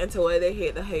supposed to get into why they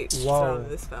hate the hype surrounding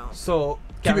this film. So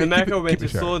Keep Captain it- America keep Winter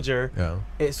it sharp. Soldier, Yeah.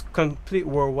 it's complete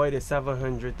worldwide is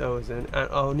 700,000, and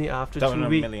only after 2 700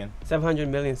 weeks, million. 700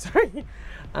 million, sorry,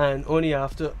 and only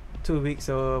after 2 weeks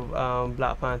of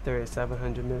Black Panther is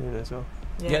 700 million as well.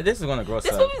 Yeah, this is gonna gross.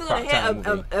 This movie's gonna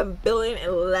hit a billion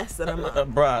in less than a month.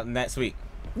 Bruh, next week.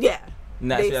 Yeah,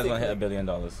 Next week is gonna Basically. hit $1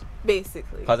 billion.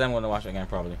 basically. Cause I'm gonna watch it again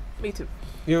probably. Me too.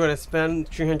 You're gonna spend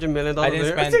 $300 million. I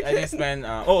didn't spend.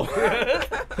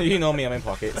 You know me, I'm in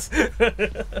pockets.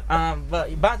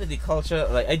 But back to the culture,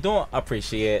 like I don't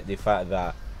appreciate the fact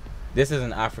that this is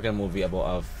an African movie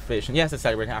about a fiction. Yes, it's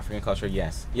celebrating African culture.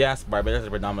 Yes, Barbados is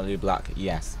predominantly black.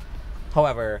 Yes,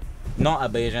 however, not a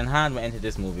Bayesian hand went into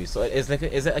this movie, so it's like,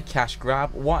 is it a cash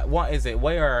grab? What is it?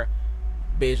 Why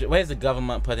is the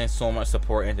government putting so much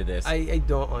support into this? I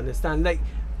don't understand. Like,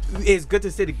 it's good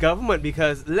to say the government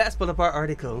because let's pull up our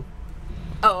article.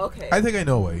 Oh, okay. I think I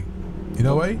know why. You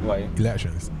know why? Why?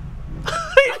 Elections.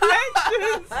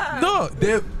 Elections. No,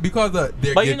 because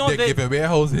they're But you know, giving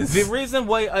warehouses. The reason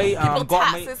why I People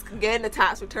got my taxes can get in the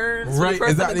tax returns. Right, for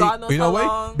the first time in exactly. God knows You know how why?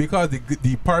 long. Because the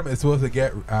department is supposed to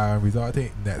get results, I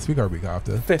think, next week or week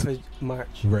after. 5th of March.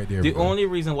 Right there. the we go. only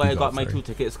reason why I got my Sorry. 2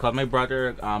 tickets because my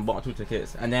brother bought 2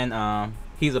 tickets, and then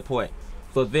he's a poet,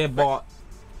 so they bought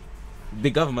the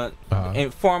government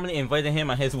formally invited him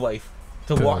and his wife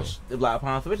to To- watch the Black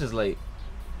Panther, which is like,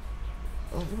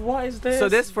 what is this? So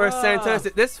this first bruh?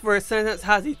 sentence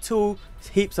has the 2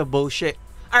 heaps of bullshit.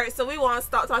 All right, so we want to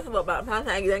stop talking about Black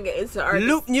Panther and then get into our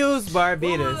Loop News Wait,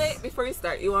 Barbados. wait, before you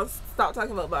start, you want to stop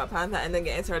talking about Black Panther and then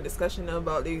get into our discussion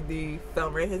about the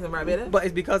film ratings in Barbados? But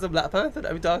it's because of Black Panther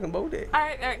that we're talking about it. all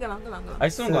right, go on. I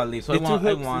still gotta leave, so I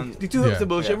want. The two hoops Yeah. of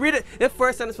bullshit. Yeah. Read it. The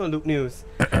first sentence from Loop News.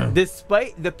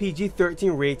 Despite the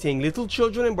PG-13 rating, little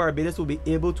children in Barbados will be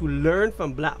able to learn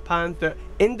from Black Panther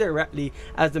indirectly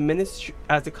as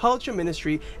the culture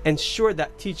ministry ensure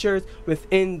that teachers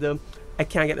within the I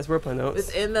can't get this word pronounced. It's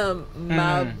in the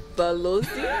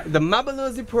Mabalozi. The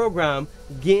Mabalozi program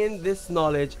gained this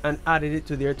knowledge and added it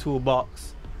to their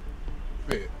toolbox.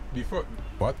 Wait,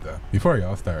 before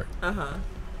y'all start,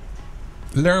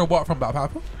 learn what from Black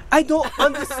Panther? I don't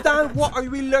understand what are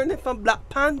we learning from Black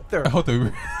Panther. How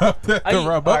to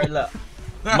Alright, look.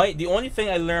 The only thing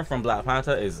I learned from Black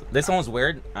Panther is this sounds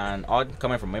weird and odd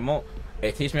coming from my mouth.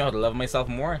 It teach me how to love myself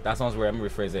more. That sounds weird. I'm gonna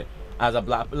rephrase it. As a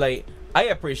black, like I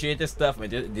appreciate this stuff.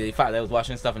 And the fact that I was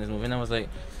watching stuff in this movie and I was like,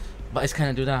 but it's kind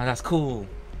of do that. That's cool.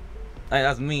 Like,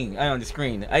 that's me. I on the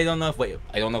screen. I don't know if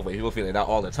people feel like that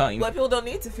all the time. But people don't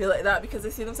need to feel like that because they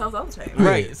see themselves all the time.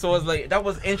 Right. So it's like that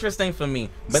was interesting for me,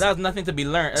 but that's nothing to be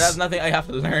learned. That's nothing I have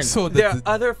to learn. So there are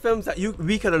other films that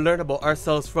we could have learned about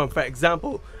ourselves from. For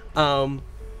example,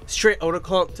 Straight Outta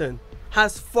Compton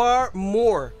has far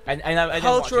more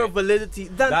cultural validity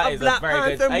than a Black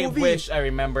Panther movie. I wish I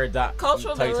remembered that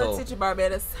Cultural title. validity to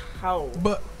Barbados. How?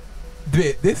 But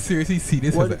they seriously see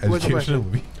this as an educational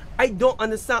movie. I don't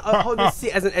understand how they see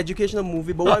it as an educational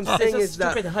movie, but what I'm saying is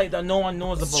that stupid hype that no one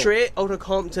knows about. Straight Outta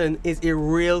Compton is a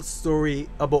real story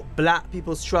about black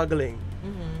people struggling.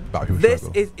 Black people This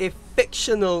struggle. is a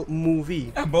fictional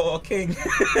movie. About a king.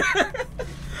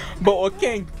 About a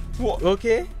king. What?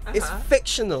 Okay? It's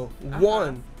fictional.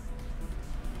 One.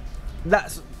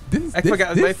 That's I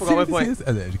forgot my point. This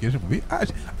as an education movie. I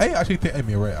actually think I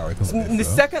may write an article on The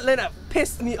this, second line that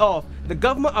pissed me off. The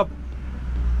government of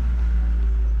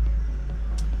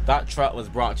That truck was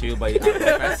brought to you by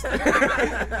IFS.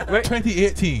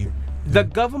 2018. The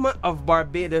government of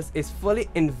Barbados is fully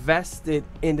invested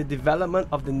in the development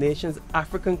of the nation's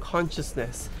African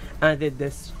consciousness, and they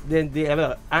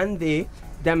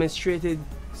demonstrated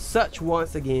such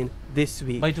once again this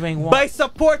week By doing what? by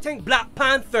supporting Black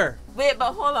Panther. Wait,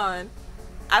 but hold on.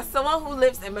 As someone who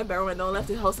lives in Barbados and don't left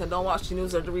the house and don't watch the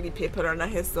news or really pay put on a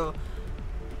history,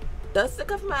 does the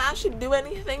government actually do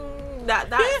anything that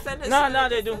sentence? No,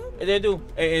 they do. They do.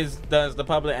 Does the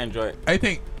public enjoy it? I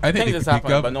think this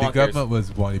happened, but no the one cares. government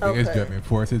was one of the biggest Okay. driving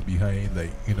forces behind,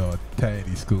 like, telling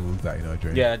these schools that,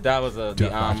 during Yeah, that was the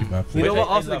You know what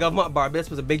I also the love- government of Barbados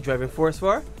was a big driving force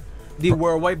for? The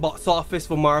worldwide box office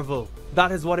for Marvel.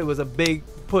 That is what it was a big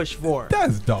push for.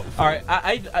 That's dope. All right,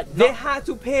 They had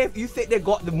to pay. You think they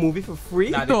got the movie for free?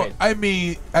 Nah, No, paid. I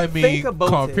mean, Think about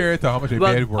compared to how much they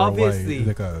Well, paid worldwide, obviously. it's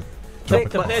like a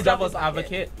Think to but play devil's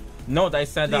advocate. No, they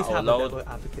said Please that have out a loud. devil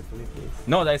advocate for me, please.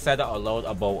 No, they said that out loud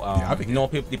about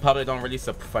advocate. the public don't really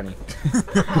funny.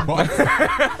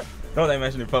 No, they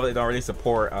mentioned the public don't really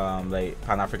support like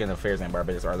Pan-African affairs in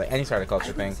Barbados or like any sort of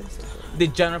culture thing. The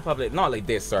general public, not like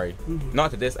this, sorry,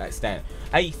 not to this extent.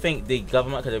 I think the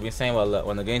government could have been saying, well, look,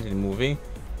 when they get into the movie,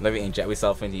 let me inject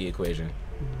myself into the equation.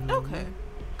 Okay.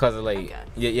 Cause like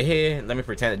you're here, let me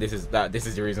pretend that this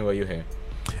is the reason why you're here.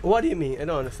 What do you mean? I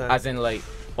don't understand. As in, like,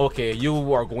 okay,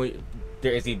 you are going.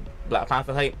 There is the Black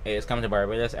Panther hype. It's coming to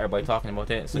Barbados. Everybody talking about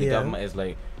it. So the Yeah. government is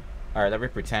like, all right, let me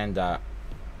pretend that.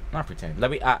 Not pretend.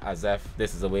 Let me act as if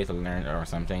this is a way to learn or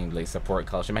something. Like support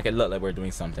culture. Make it look like we're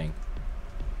doing something.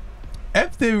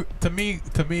 If they, to me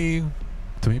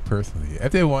personally,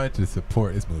 if they wanted to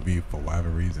support this movie for whatever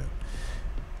reason,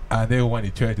 and they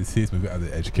wanted to try to see this movie as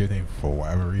an educational thing for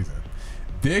whatever reason,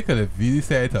 they could have really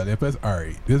said to Olympus,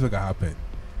 alright, this is what gonna happen.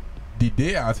 The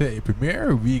day after a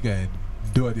premiere, we can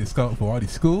do a discount for all the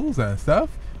schools and stuff.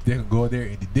 They can go there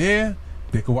in the day,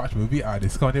 they can watch the movie at a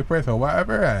discounted price or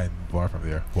whatever, and go on from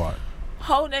there. What?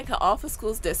 How they can offer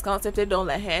schools discounts if they don't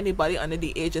let anybody under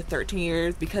the age of 13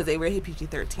 years because they rated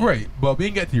PG-13? Right, but we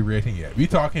didn't get to the rating yet. We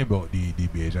talking about the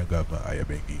Bajan government,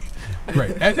 Ayabengi.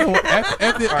 Right.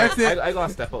 I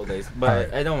gotta step out, guys, but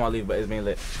Alright. I don't want to leave. But it's been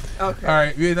lit. Okay. All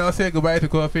right, we now say goodbye to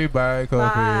Kofi. Bye,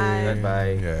 Kofi. Bye.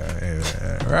 Bye. Yeah.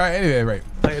 Anyway, right. Anyway, right.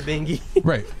 Like a bingy.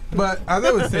 Right. But as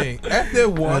I was saying, if they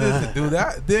wanted to do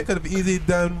that, they could have easily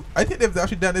done. I think they've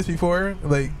actually done this before.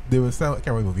 Like there was some, I can't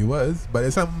remember what movie it was, but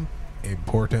it's some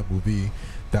important movie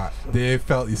that they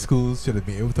felt the schools should have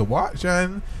been able to watch,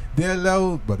 and they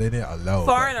allowed, but they didn't allow.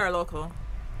 Foreign or local?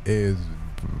 Is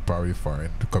probably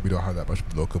foreign because we don't have that much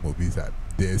local movies that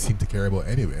they seem to care about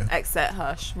anyway. Except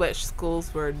Hush, which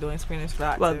schools were doing screenings for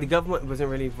that Well, too. the government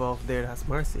wasn't really involved there. That's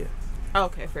Marcia.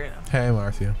 Okay, fair enough. Hey,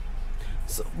 Marcia.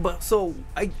 So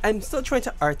I'm still trying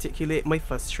to articulate my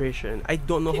frustration. I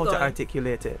don't know Keep how to going.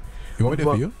 articulate it. You want me to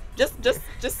Well, for you?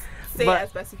 Just say But- it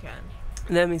as best you can.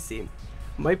 Let me see.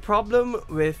 My problem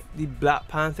with the Black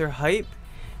Panther hype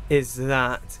is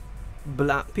that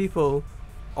black people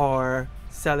are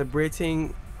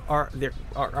celebrating our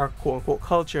quote unquote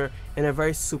culture in a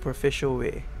very superficial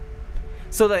way.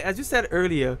 So like as you said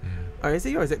earlier, or is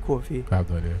it yours? Is it Kofi? I have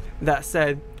no idea. That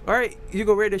said, all right, you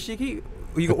go wear the shiki.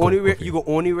 You go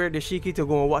only wear the shiki to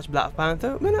go and watch Black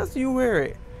Panther. When else do you wear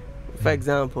it? For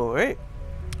example, right?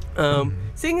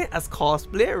 Seeing it as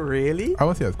cosplay, really? I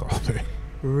won't say it's cosplay.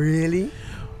 Really?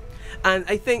 And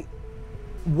I think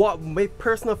what my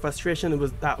personal frustration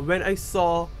was that when I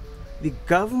saw the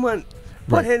government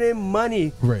Right. putting in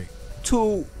money Right.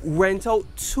 to rent out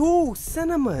 2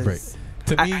 cinemas. Right.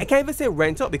 To me, I can't even say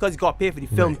rent out because you got to pay for the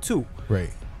film Right. too. right.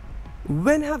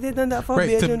 When have they done that for a Right.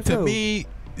 Bajan To film? me,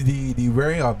 the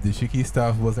wearing of the shiki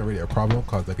stuff wasn't really a problem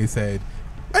because, like I said,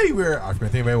 I wear African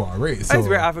thing I want, right? I just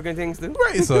wear African things too.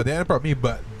 Right, so then about me,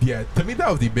 but yeah, to me that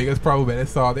was the biggest problem when I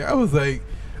saw there. I was like,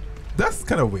 that's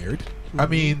kind of weird. I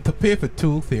mean, to pay for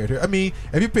 2 theater. I mean,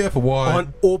 if you pay for one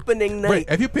On opening night. right,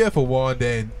 if you pay for one,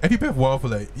 then if you pay for one for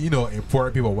like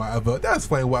important people, whatever, that's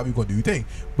fine. What we gonna do? You think?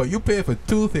 But you pay for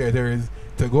 2 theaters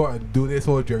to go out and do this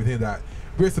whole everything that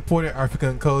we're supporting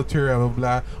African culture and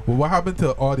blah blah. Well, what happened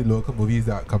to all the local movies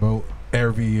that come out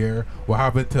every year? What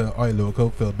happened to all the local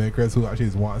filmmakers who actually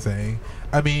want saying?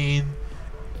 I mean,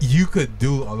 you could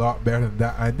do a lot better than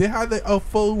that. And they had like a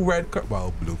full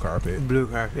blue carpet. Blue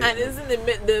carpet. And isn't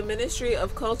the Ministry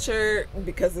of Culture,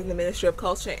 because of the Ministry of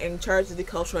Culture, in charge of the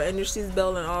cultural industries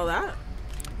bill and all that?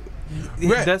 It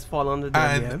Right. does fall under them,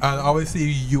 And yeah. obviously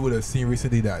you would have seen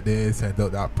recently that they sent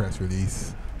out that press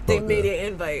release. They about made the- an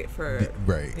invite for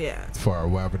right. yeah. For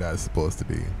whatever that's supposed to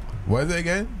be. What is it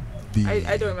again?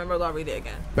 I don't remember. I'll read it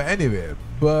again. But anyway,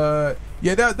 but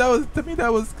yeah, that was to me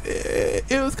that was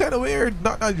it was kind of weird.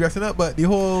 Not dressing up, but the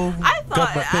whole I thought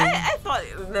government thing. I thought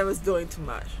they was doing too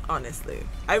much. Honestly,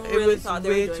 I It really was thought they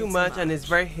were way doing too much, and it's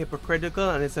very hypocritical,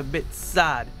 and it's a bit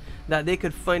sad that they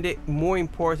could find it more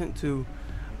important to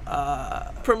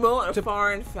promote a to-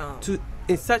 foreign film.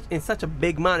 in such a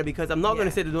big manner, because I'm not going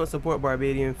Yeah. to say they don't support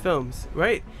Barbadian films,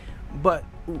 right? But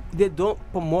they don't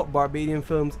promote Barbadian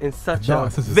films in such Not a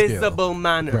on such a visible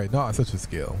manner. Right, not on such a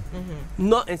scale.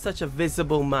 Not in such a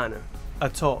visible manner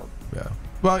at all. Yeah.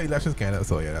 Well, elections Canada,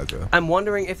 so yeah, that's good. I'm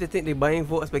wondering if they think they're buying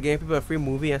votes by giving people a free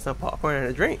movie and some popcorn and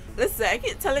a drink. Listen, I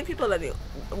keep telling people that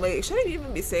wait, should I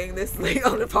even be saying this like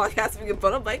on the podcast we can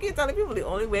put up? But I keep telling people the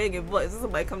only way I get votes is if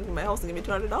somebody come to my house and give me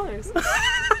 $200.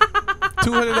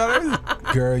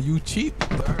 $200, girl, you cheap.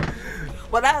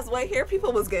 Well, that's why here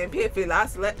people was getting paid for the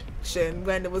last election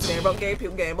when it was getting about getting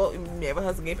people getting vote. Neighbor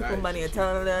husband gave people money and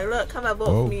telling them, look, come and vote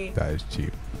Oh, for me. that is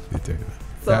cheap. That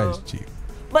So- is cheap.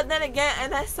 But then again,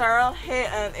 and I SRL hit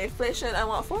and inflation, I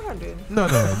want 400. No,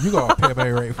 you gotta pay my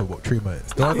rent for about 3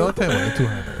 months. Don't tell me about the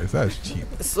 $200. That's cheap.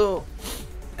 So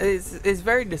it's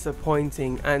very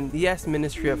disappointing, and yes,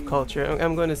 Ministry of Culture,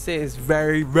 I'm going to say it's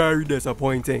very, very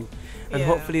disappointing. And Yeah.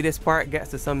 hopefully this part gets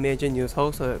to some major news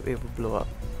host so it will blow up.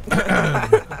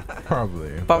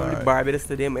 Probably. Probably but Barbados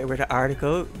Today might read an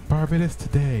article. Barbados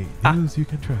Today. News you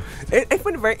can trust. I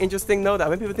find it very interesting now that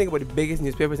when people think about the biggest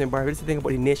newspapers in Barbados, they think about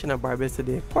the Nation of Barbados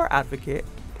Today. Poor Advocate.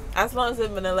 As long as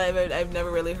I've been alive, I've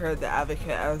never really heard the Advocate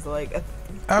as like a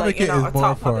Advocate a is more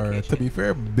top for, publication. to be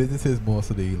fair, businesses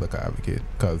mostly look at Advocate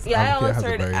because Yeah, I Advocate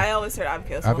always heard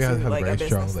Advocate was Advocate mostly has like a a very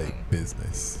strong business like thing.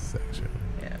 business section.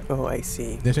 Yeah. Oh, I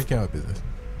see. Nation care about business.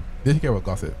 Nation care about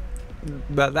gossip.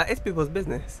 But that is people's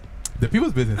business. The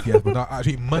people's business, yes, but not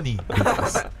actually money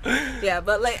business. Yeah,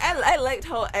 but like I liked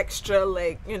how extra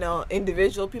like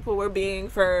individual people were being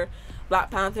for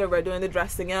Black Panther. Were doing the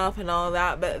dressing up and all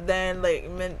that, but then like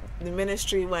the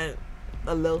ministry went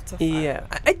a little too far. Yeah,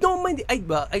 I don't mind.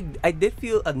 I did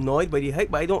feel annoyed by the hype,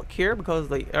 but I don't care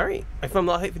because like, all right, if I'm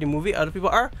not hyped for the movie, other people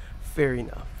are. Fair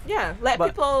enough. Yeah, let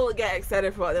But- people get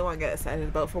excited for what they want to get excited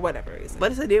about for whatever reason.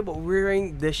 But it's a day about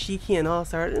wearing the shiki and all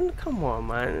star. Come on,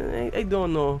 man. I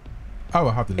don't know. I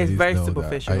will have to let It's you very know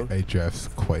superficial. that I dress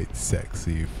quite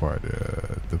sexy for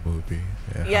the movie.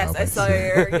 Yes, I saw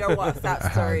your WhatsApp I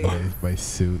story. have my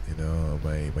suit,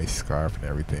 my scarf and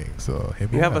everything. So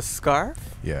hit me You have a up. scarf?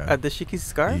 Yeah. The shiki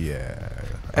scarf? Yeah.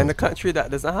 In a country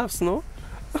that doesn't have snow?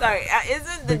 Sorry,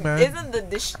 isn't Big man. the Don't-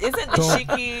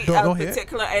 shiki don't a hit.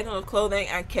 particular item of clothing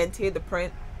and kente the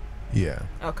print? Yeah.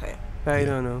 Okay. I Yeah.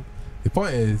 don't know. The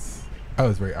point is, I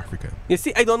was very African. You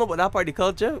see, I don't know about that part of the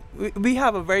culture. We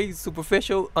have a very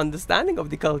superficial understanding of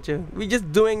the culture. We're just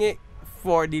doing it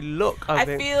for the look of I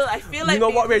it. feel like You know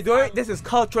what we're being doing? from- This is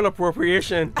cultural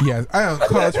appropriation. Yes, I am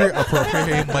culturally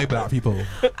appropriating my black people.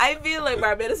 I feel like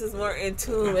Barbados is more in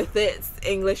tune with its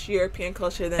English European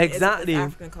culture than Exactly. it is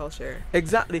with African culture.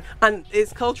 Exactly. And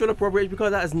it's cultural appropriation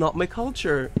because that is not my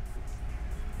culture.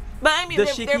 But I mean, The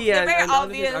they're shiki very and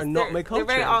other things obvious. are not my They're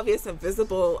very culture. obvious and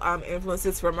visible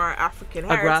influences from our African A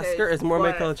heritage. grass skirt is more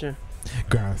my but- culture.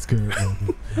 Grass skirt.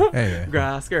 Hey.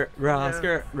 Grass skirt, grass Yeah.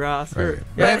 skirt, grass Right. skirt.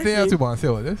 But anything else you want to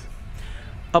say about this?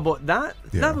 About that,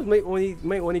 Yeah. that was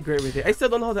my only great with it. I still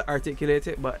don't know how to articulate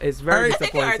it, but it's very I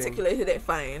think you disappointing. articulated it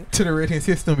fine. To the rating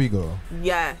system we go.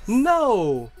 Yes.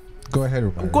 No, Go ahead,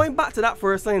 Romario. I'm going back to that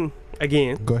first line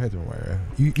again. Go ahead, Romario.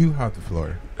 You have the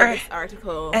floor. This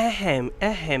article. Ahem.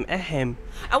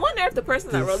 I wonder if the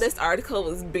person that wrote this article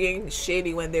was being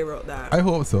shady when they wrote that. I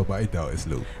hope so, but I doubt it's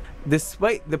Luke.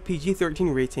 Despite the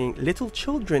PG-13 rating, little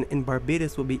children in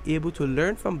Barbados will be able to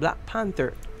learn from Black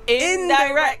Panther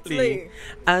indirectly,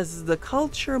 as the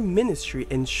culture ministry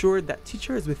ensured that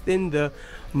teachers within the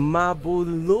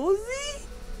Mabolozi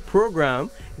program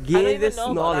gain this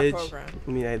knowledge.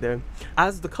 Me neither.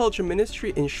 As the culture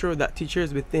ministry ensured that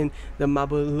teachers within the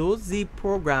Mabolozi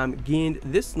program gained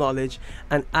this knowledge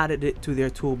and added it to their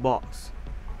toolbox.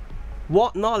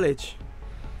 What knowledge?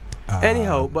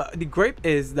 Anyhow, but the gripe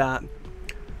is that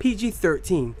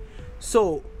PG-13.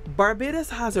 So Barbados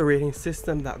has a rating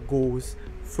system that goes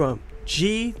from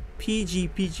G, PG,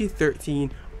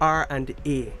 PG-13, R, and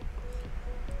A,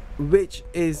 which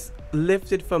is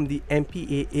lifted from the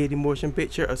MPAA, the Motion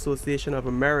Picture Association of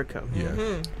America.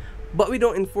 Yes. But we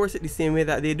don't enforce it the same way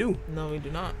that they do. No, we do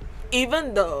not.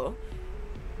 Even though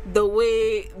the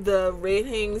way the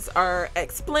ratings are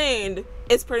explained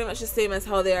is pretty much the same as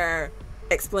how they are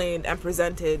explained and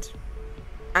presented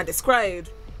and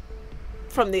described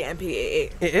from the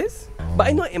MPAA. It is? But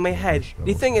I know in my head,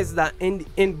 the thing is that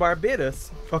in Barbados,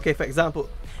 okay, for example,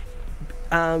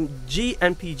 G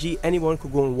and PG, anyone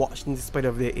could go and watch them despite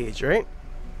of their age, right?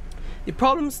 The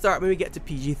problems start when we get to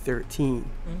PG-13.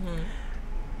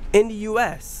 In the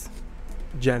US,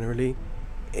 generally,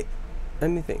 let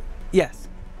me think. Yes.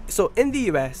 So in the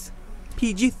US,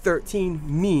 PG-13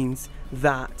 means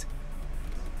that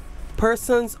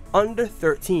persons under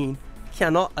 13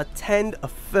 cannot attend a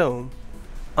film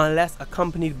unless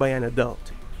accompanied by an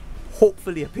adult,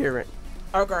 hopefully a parent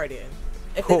Or guardian.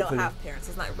 If they don't have parents,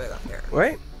 it's not really about parents.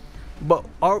 right? But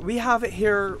we have it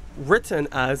here written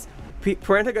as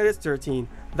parental guidance 13,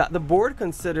 that the board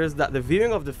considers that the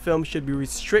viewing of the film should be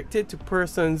restricted to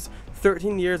persons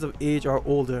 13 years of age or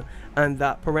older, and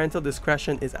that parental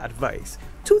discretion is advised.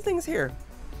 Two things here.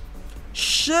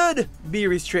 Should be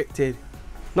restricted,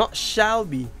 not shall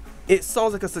be. It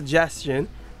sounds like a suggestion.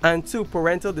 And two,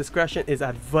 parental discretion is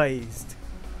advised.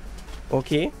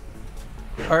 Okay?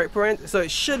 Alright, so it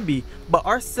should be. But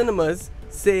our cinemas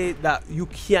say that you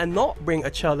cannot bring a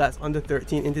child that's under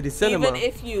 13 into the cinema. Even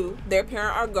if their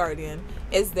parent or guardian,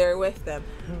 is there with them.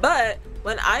 But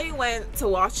when I went to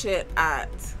watch it at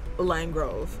Lime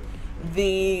Grove,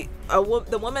 the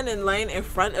woman in line in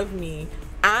front of me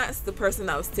asked the person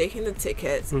that was taking the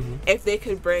tickets if they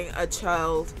could bring a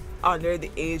child under the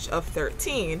age of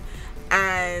 13.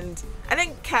 And I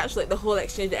didn't catch like the whole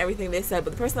exchange and everything they said,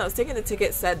 but the person that was taking the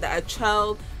ticket said that a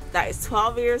child that is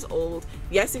 12 years old,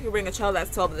 yes, you can bring a child that's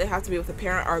 12, but they have to be with a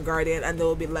parent or a guardian and they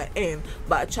will be let in.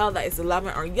 But a child that is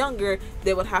 11 or younger,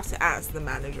 they would have to ask the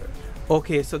manager.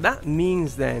 Okay, so that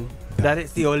means then that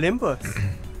it's the Olympus.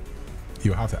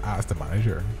 You have to ask the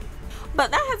manager.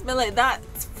 But that has been like that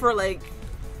for like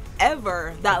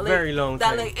ever. That like, very long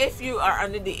time. That like if you are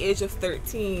under the age of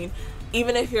 13,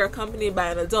 even if you're accompanied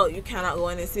by an adult, you cannot go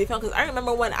in and see a film. Because I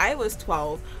remember when I was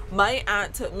 12, my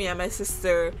aunt took me and my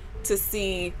sister to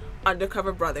see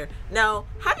Undercover Brother. Now,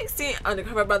 having seen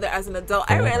Undercover Brother as an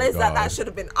adult, I realized that should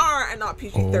have been R and not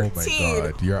PG-13. Oh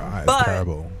my God, your eye is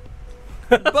terrible.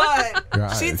 But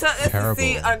she took us to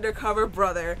see Undercover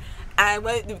Brother, and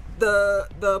when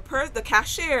the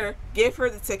cashier gave her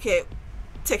the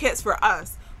tickets for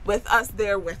us, with us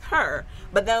there with her.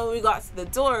 But then when we got to the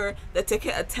door, the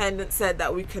ticket attendant said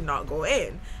that we could not go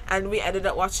in, and we ended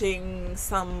up watching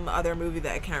some other movie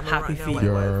that I can't remember Happy right now what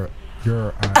it was.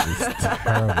 Your eye is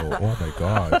terrible. Oh my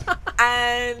God.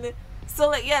 And so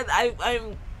like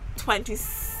I'm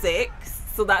 26,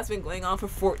 so that's been going on for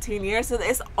 14 years. So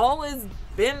it's always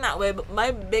been that way. But my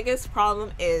biggest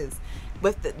problem is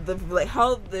with the like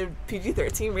how the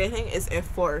PG-13 rating is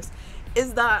enforced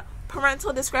is that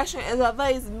parental discretion is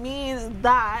advised means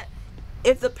that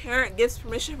if the parent gives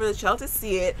permission for the child to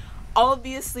see it,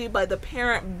 obviously by the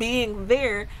parent being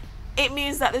there, it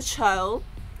means that the child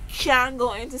can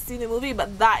go in to see the movie.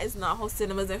 But that is not how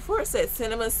cinemas enforce it.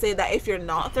 Cinemas say that if you're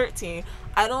not 13,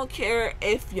 I don't care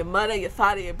if your mother, your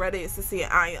father, your brother, your sister,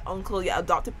 your aunt, your uncle, your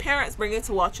adopted parents bring it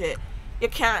to watch it, you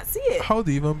can't see it. How do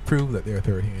you even prove that they're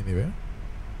 13 anyway?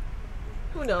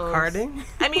 Who knows? Carding?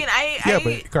 I mean,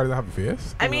 but card doesn't have a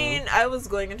face. I mean, I was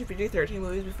going into PG-13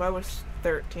 movies before I was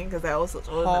 13 because I was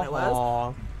older than I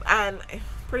was. And I'm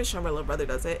pretty sure my little brother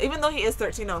does it. Even though he is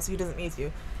 13 now, so he doesn't need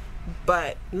to.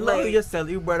 But, Love like... yourself,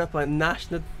 you brought up on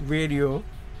national radio.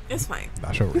 It's fine.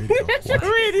 National radio. National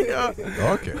radio.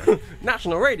 Okay.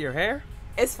 National radio here.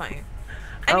 It's fine.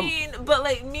 I mean, but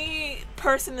like me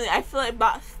personally, I feel like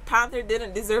Black Panther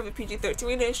didn't deserve a PG-13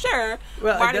 rating. Sure,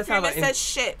 Martin Freeman said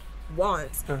shit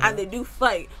once, and they do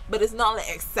fight, but it's not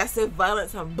like excessive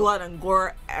violence and blood and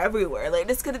gore everywhere. Like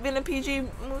this could have been a PG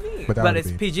movie. But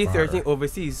it's PG-13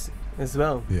 overseas. as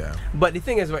well. Yeah. But the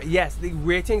thing is, right, yes, the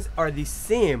ratings are the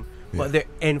same, but they're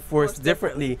enforced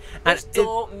differently. And Which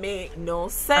don't make no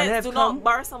sense. Do not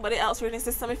borrow somebody else's rating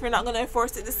system if you're not going to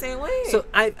enforce it the same way. So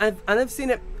I've seen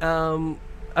it, I'm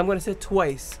going to say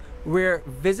twice, where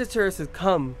visitors had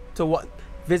come to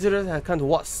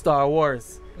watch Star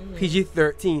Wars,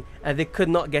 PG-13, and they could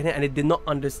not get it, and they did not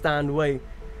understand why.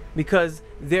 Because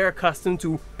they're accustomed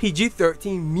to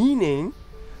PG-13, meaning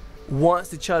once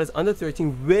the child is under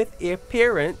 13 with a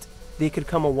parent, they could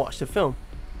come and watch the film.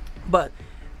 But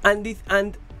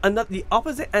the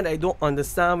opposite end I don't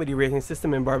understand with the rating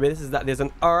system in Barbados is that there's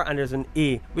an R and there's an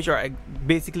A, which are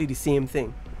basically the same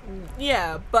thing.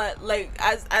 Yeah, but like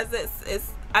as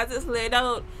it's laid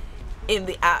out in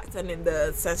the act and in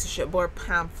the censorship board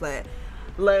pamphlet,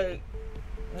 like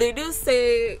they do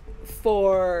say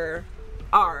for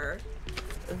R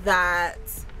that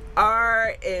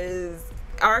R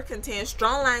contains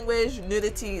strong language,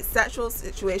 nudity, sexual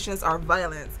situations, or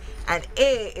violence, and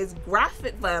A is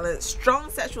graphic violence, strong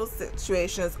sexual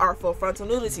situations, or full frontal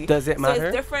nudity. Does it matter? So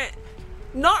it's different.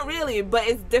 Not really, but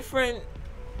it's different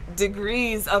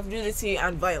degrees of nudity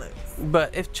and violence.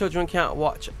 But if children can't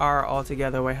watch R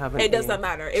altogether, why haven't it doesn't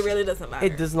matter. It really doesn't matter.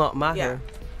 It does not matter.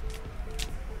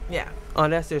 Yeah.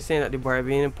 Unless they're saying that the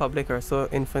Barbadian public are so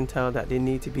infantile that they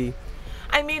need to be.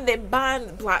 I mean, they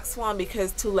banned Black Swan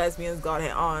because 2 lesbians got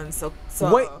it on. So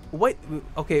wait.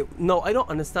 Okay, no, I don't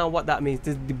understand what that means.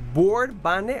 Did the board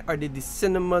ban it, or did the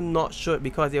cinema not show it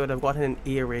because they would have gotten an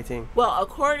A rating? Well,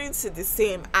 according to the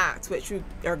same act, which we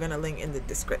are gonna link in the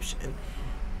description,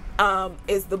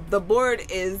 is the board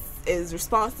is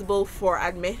responsible for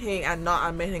admitting and not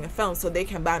admitting a film, so they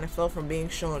can ban a film from being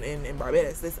shown in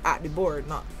Barbados. It's at the board,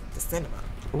 not the cinema.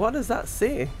 What does that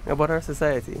say about our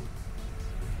society?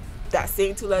 That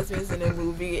seeing 2 lesbians in a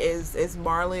movie is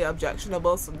morally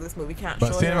objectionable, so this movie can't show it.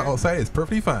 But seeing it outside is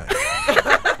perfectly fine.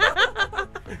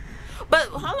 But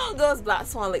how long ago was Black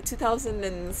Swan? Like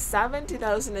 2007,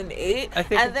 2008?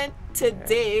 And then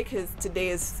today, because today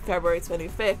is February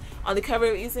 25th, on the cover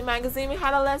of Easy Magazine, we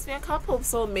had a lesbian couple,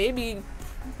 so maybe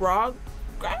progress?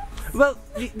 Well,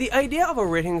 the idea of a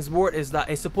ratings board is that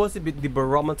it's supposed to be the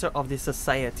barometer of the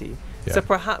society. Yeah. So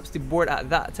perhaps the board at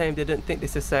that time didn't think the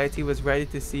society was ready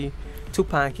to see 2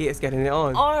 pancakes getting it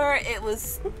on. Or it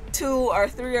was 2 or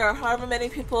 3 or however many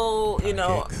people, you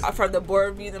know, from the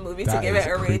board view the movie to give it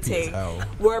a rating.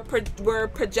 We're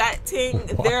projecting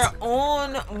their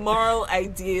own moral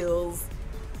ideals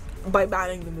by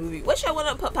banning the movie, which I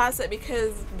wouldn't put past it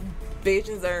because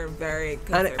Bajans are very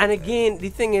conservative. And again, the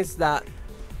thing is that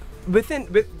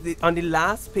on the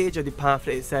last page of the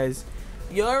pamphlet it says,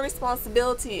 your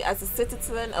responsibility as a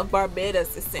citizen of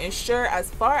Barbados is to ensure as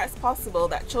far as possible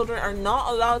that children are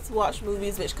not allowed to watch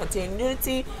movies which contain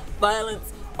nudity,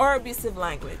 violence, or abusive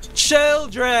language.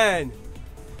 Children!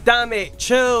 Damn it,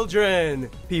 children,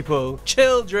 people,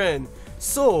 children.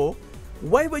 So,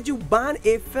 why would you ban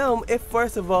a film if,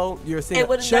 first of all, you're saying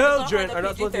that children are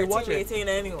not supposed to watch it?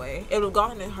 Anyway, it would have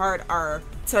gotten a hard R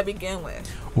to begin with.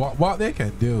 What they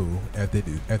can do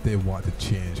if they want to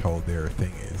change how their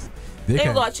thing is, they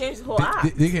can change the whole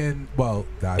act. They can, well,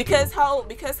 because how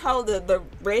the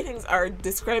ratings are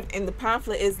described in the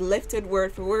pamphlet is lifted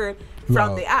word for word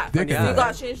from the act. You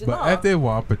gotta change the law. But if they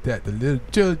want to protect the little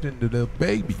children, the little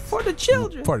babies, for the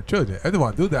children, if they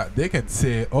want to do that, they can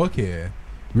say, okay,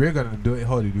 we're gonna do it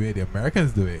how the way the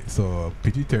Americans do it. So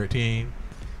PG-13,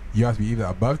 you have to be either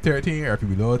above 13 or if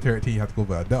you're below 13, you have to go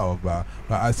by adult. But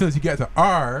as soon as you get to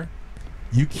R,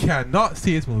 you cannot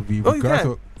see this movie. You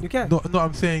can. No,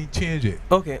 I'm saying change it.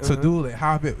 Okay. So do like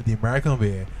have it the American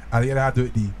way, and you have to do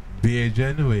it the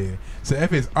Bajan way. So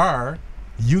if it's R,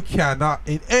 you cannot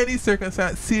in any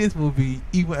circumstance see this movie,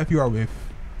 even if you are with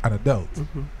an adult,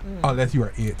 unless you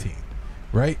are 18,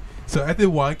 right? So if they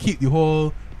want to keep the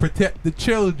whole protect the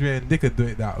children, they could do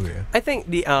it that way. I think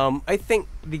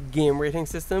the game rating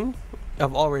system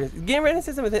of all ratings, the game rating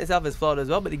system within itself is flawed as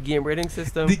well, but the game rating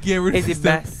system is the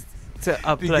best to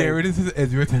apply. The game rating system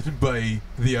is written by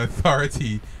the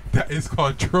authority that is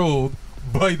controlled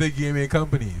by the gaming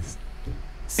companies.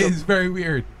 So, it's very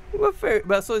weird. Well, fair,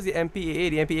 but so is the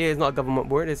MPAA. The MPAA is not a government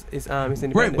board. It's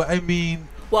independent. Right, but I mean,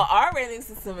 well, our rating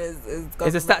system is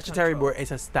it's a statutory board.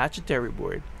 It's a statutory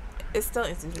board. It's still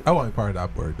institutional. I want to be part of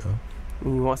that board though.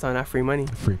 You want some of that free money?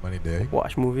 Free money day.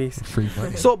 Watch movies. Free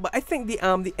money. So, but I think the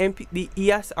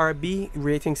ESRB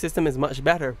rating system is much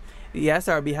better. The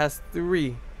ESRB has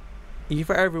 3: E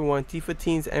for everyone, T for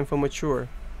teens, and for mature.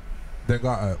 They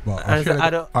got and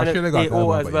Australia got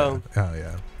AO as well. Yeah.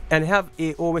 Yeah. And they have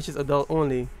AO, which is adult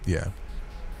only. Yeah.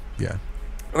 Yeah.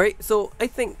 Right. So I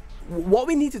think what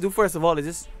we need to do first of all is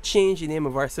just change the name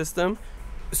of our system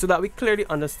so that we clearly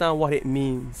understand what it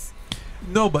means.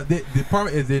 No, but the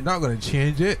problem is they're not going to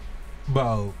change it,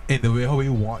 well, in the way how we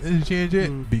want to change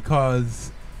it,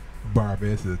 because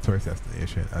Barbados is a tourist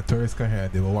destination. And tourists come here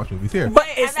and they will watch movies here. But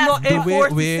it's not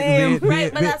enforced the same.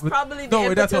 Right, but that's probably the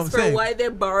impetus for why they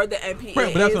borrowed the MPA.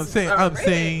 Right, but that's what I'm saying. I'm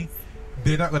saying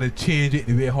they're not going to change it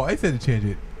the way how I said to change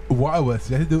it. What I was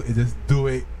suggesting to do is just do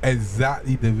it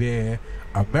exactly the way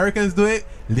Americans do it.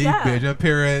 Leave Belgian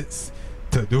parents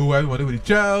to do what we want to do with the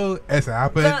child. It's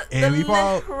happened and we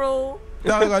fall.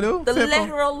 The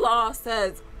literal law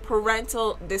says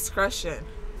parental discretion.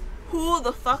 Who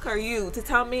the fuck are you to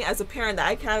tell me as a parent that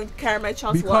I can't carry my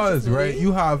child to watch this movie? Right,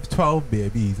 you have 12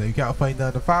 babies and you can't find none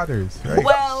of the fathers, right?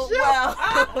 Well.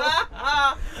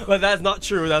 But that's not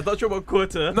true. That's not true about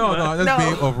quota. No, that's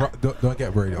being over. Don't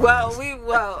get worried.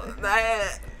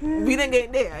 We didn't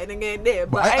get there. I didn't get there.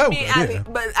 But I mean, at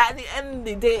the end of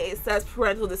the day, it says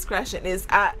parental discretion is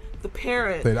at the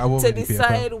parent to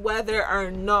decide whether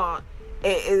or not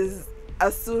it is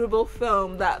a suitable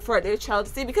film that for their child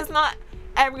to see, because not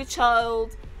every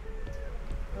child,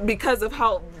 because of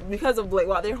like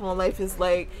what their home life is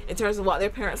like in terms of what their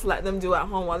parents let them do at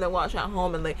home, what they watch at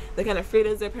home, and like the kind of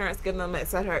freedoms their parents give them,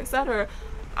 etc.,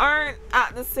 aren't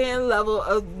at the same level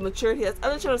of maturity as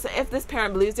other children. So if this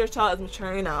parent believes their child is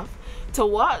mature enough to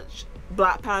watch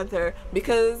Black Panther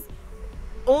because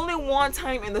only one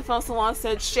time in the film someone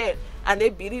said shit and they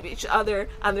beat each other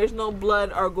and there's no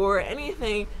blood or gore or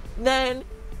anything, then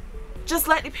just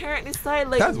let the parent decide.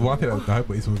 Like, that's one thing I like about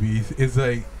these movies is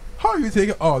like, how are you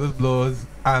taking all those blows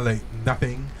and like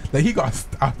nothing? Like he got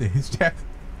stabbed in his chest.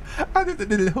 I did the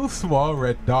little small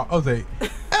red dot. I was like,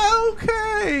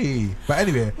 okay. But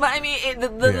anyway. But I mean, the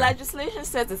legislation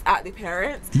says it's at the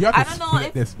parents. You have to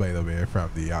split this, by the way,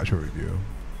 from the actual review.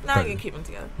 Now you can keep them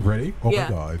together. Ready? Oh my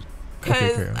god.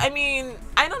 Because I mean,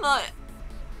 I don't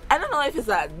know if it's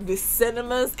that the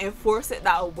cinemas enforce it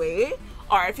that way,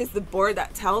 or if it's the board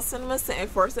that tells cinemas to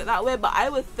enforce it that way. But I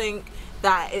would think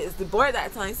that it's the board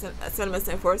that telling cinemas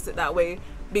to enforce it that way,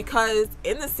 because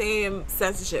in the same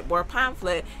censorship board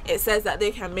pamphlet, it says that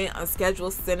they can make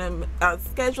unscheduled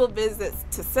visits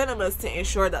to cinemas to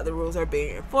ensure that the rules are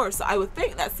being enforced. So I would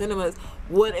think that cinemas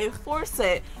would enforce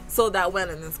it so that when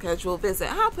an unscheduled visit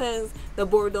happens, the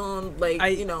board don't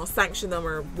sanction them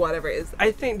or whatever it is.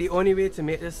 I think the only way to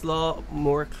make this law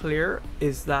more clear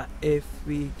is that if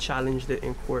we challenged it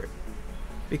in court,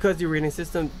 because the rating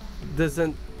system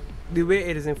doesn't, the way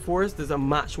it is enforced doesn't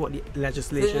match what the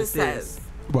legislation says.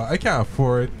 Well, I can't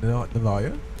afford the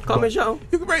lawyer. Come and show.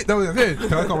 You can break that was it.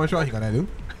 Tell come and show he gonna do.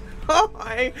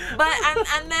 But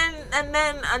and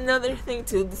then another thing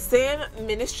too, the same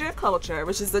Ministry of Culture,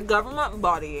 which is the government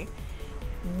body,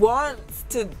 wanted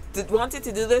to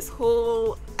do this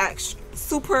whole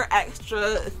super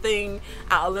extra thing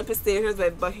at Olympus theaters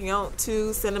by bucking out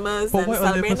 2 cinemas and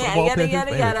celebrating it,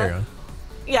 yada.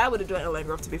 Yeah, I would have done it in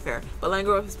Langrove, to be fair, but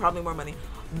Langrove is probably more money.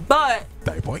 But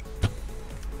that point.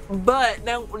 But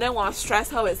then want to stress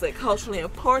how it's like culturally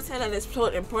important and it's so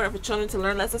important for children to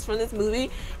learn lessons from this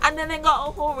movie, and then they got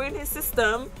a whole rating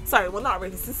system. Not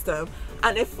rating system,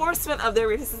 an enforcement of their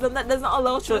rating system that doesn't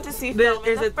allow children to see film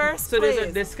in the first place. So there's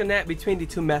a disconnect between the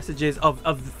two messages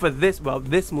for this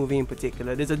movie in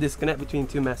particular. There's a disconnect between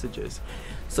 2 messages.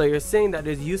 So you're saying that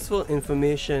there's useful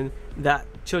information that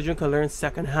children can learn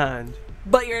secondhand,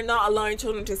 but you're not allowing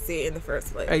children to see it in the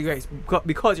first place. Right,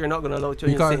 because you're not going to allow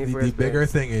children to see it in the first place. Because the bigger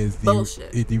thing is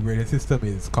the rating system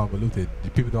is convoluted.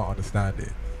 People don't understand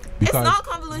it. Because it's not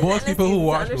convoluted. Most people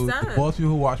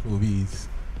who watch movies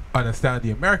understand the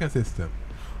American system.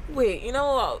 Wait, you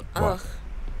know what?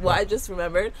 What I just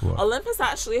remembered? What? Olympus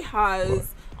actually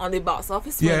has on the box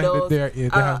office windows a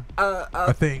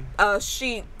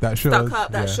sheet that shows, stuck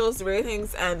up that shows the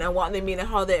ratings and what they mean and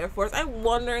how they enforce. I'm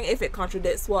wondering if it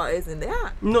contradicts what is in the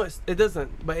act. No, it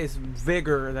doesn't, but it's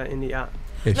bigger than in the act.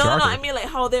 No, I mean like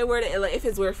how they word it, like if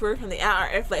it's word for from the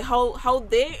act, or if like how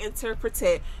they interpret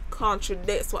it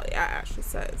contradicts what the act actually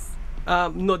says.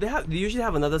 No, they usually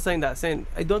have another sign that's saying,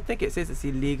 I don't think it says it's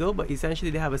illegal, but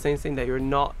essentially they have a sign saying that you're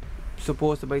not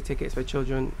supposed to buy tickets for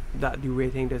children that the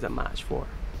rating doesn't match for.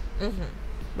 Mm-hmm.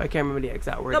 But I can't remember the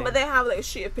exact wording. No, but they have like a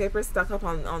sheet of paper stuck up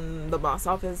on the box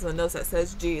office windows that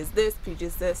says G is this, PG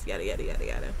is this, yada yada yada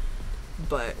yada.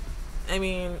 But I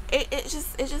mean,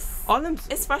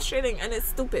 it's frustrating and it's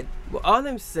stupid. Well, all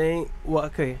I'm saying,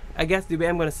 I guess the way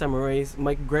I'm going to summarize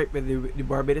my gripe with the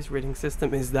Barbados rating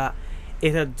system is that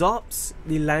it adopts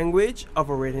the language of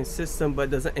a rating system but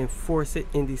doesn't enforce it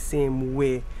in the same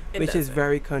way, which is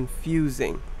very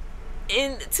confusing.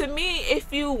 to me,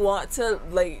 if you want to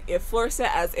like enforce it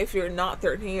as if you're not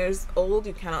 13 years old,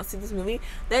 you cannot see this movie,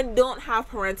 then don't have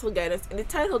parental guidance in the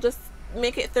title. Just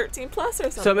make it 13 plus or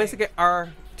something. So basically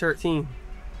R13.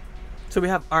 So we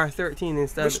have R13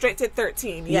 instead. Restricted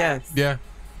 13. Yes. Yeah.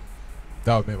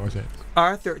 That would make more sense.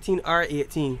 R13,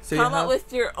 R18. So come up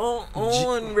with your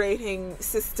own rating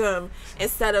system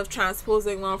instead of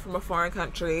transposing one from a foreign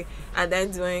country and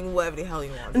then doing whatever the hell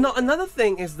you want. No, another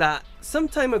thing is that some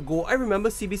time ago, I remember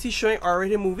CBC showing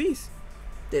R-rated movies.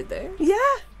 Did they? Yeah.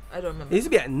 I don't remember. It used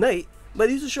to be at night, but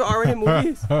they used to show R-rated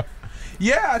movies.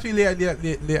 Yeah, actually late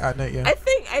at night, yeah. I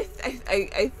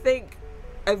think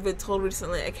I've been told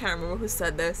recently, I can't remember who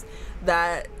said this,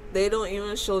 that they don't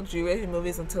even show G-rated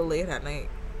movies until late at night.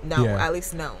 No, Yeah. at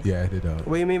least no. Yeah, they don't.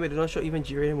 What do you mean? But they don't show even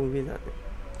G-rated movies at night?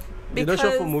 They Because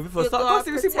don't show for movie for you start. gotta Oh,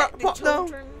 seriously, protect the Popdown.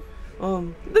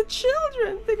 children. The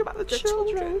children. Think about the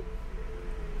children. children.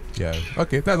 Yeah.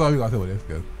 Okay, that's all we got to say about this,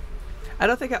 good. I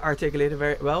don't think I articulated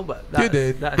very well, but You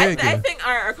did. That's, Yeah. I think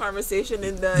our conversation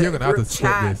in the You're gonna have group to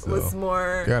split chat this, though. was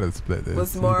more You gotta split this.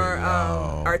 was It's more been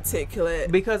long.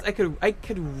 articulate. because I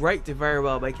could write it very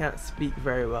well, but I can't speak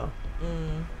very well.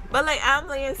 But like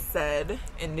Amelia said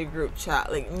in the group chat,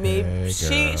 like maybe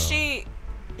Hey,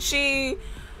 she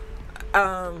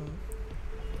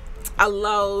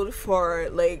allowed for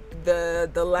like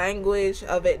the language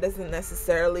of it doesn't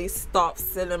necessarily stop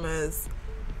cinemas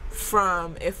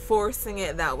from enforcing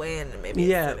it that way, and maybe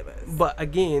Yeah, cinemas. but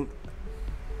again,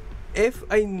 if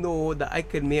I know that I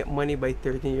could make money by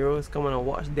 13-year-olds coming and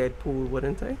watch Deadpool,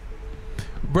 wouldn't I?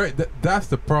 But that's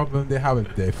the problem they have with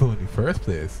Deadpool in the first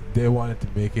place. They wanted to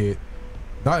make it,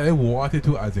 not they wanted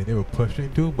to, as in they were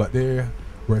pushing to, but they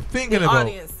were thinking The about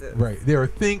audiences. right. They were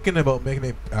thinking about making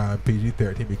it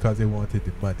PG-13 because they wanted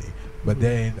the money. But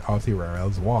then obviously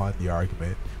Reynolds won the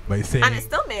argument by saying, And it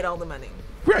still made all the money.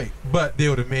 right, but they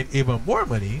would have made even more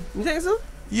money. You think so?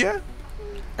 Yeah,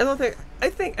 I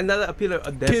think another appeal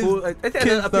of Deadpool. I think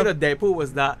another appeal of Deadpool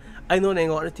was that I know they ain't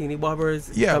got the teeny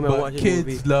bobbers yeah, come and watch but the kids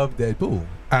movie. love Deadpool,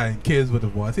 and kids would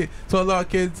have wanted it. So a lot of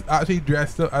kids actually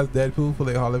dressed up as Deadpool for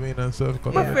like Halloween and stuff.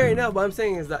 But fair enough. What I'm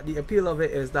saying is that the appeal of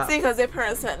it is that See, because their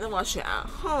parents let them watch it at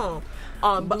home,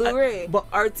 on But, Blu-ray, but-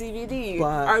 or DVD,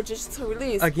 but- or digital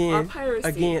release, or again, piracy.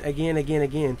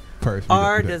 again. Personally,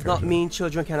 R that- does that not kind of- mean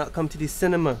children cannot come to the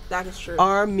cinema. That is true.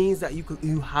 R means that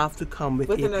you have to come with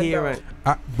With a an parent.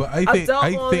 But I Adult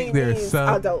think only there's means some.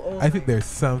 adult only. I think there's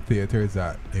some theaters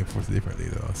that enforce it differently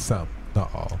though. Some, not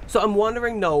all. So I'm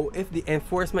wondering now if the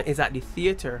enforcement is at the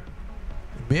theater.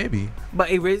 Maybe.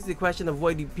 But it raises the question of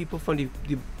why the people from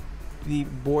the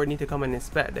board need to come and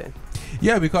inspect it.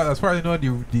 Yeah, because as far as I know,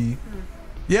 the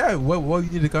yeah, what you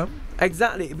need to come?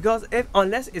 Exactly, because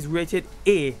unless it's rated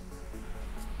A,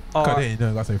 Cause or then you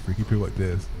know got some freaky people like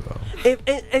this. So. if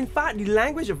in fact the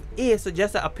language of A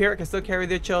suggests that a parent can still carry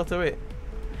their child to it,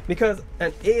 because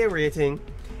an A rating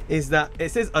is that it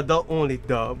says adult only,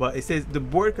 but it says the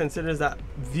board considers that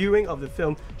viewing of the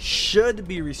film should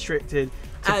be restricted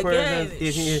to Again, persons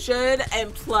 18 years. should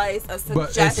implies a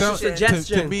But it sounds,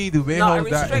 suggestion. to me, the way Not how a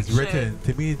that is restriction. written,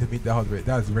 to me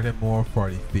that's written more for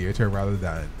the theater rather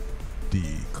than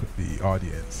the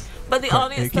audience. But the Cause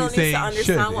audience it still keeps needs to saying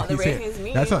understand should. what It the keeps saying- ratings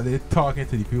mean. That's what they're talking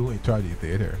to the people in charge of the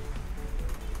theater.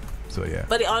 So yeah.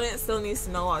 But the audience still needs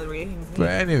to know what the ratings mean. But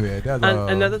anyway, that's And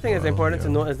another thing that's important to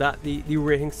yeah. note is that the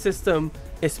rating system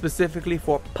is specifically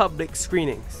for public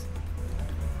screenings.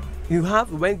 You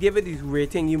have, when given this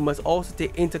rating, you must also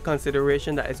take into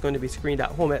consideration that it's going to be screened at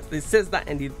home. It says that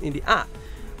in the app,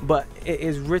 but it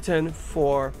is written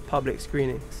for public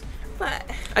screenings. But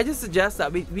I just suggest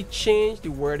that we change the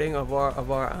wording of our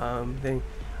thing,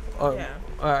 or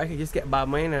I could just get Bob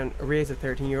mine and raise a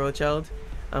 13-year-old child,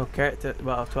 and carry it to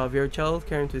about a 12-year-old child,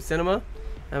 carry him to the cinema,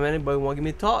 and anybody want to give me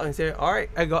a talk and say, all right,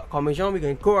 I got commission, we go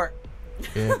in court.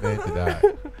 Amen to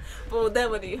that. well, then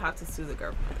what do you have to sue the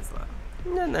government as well?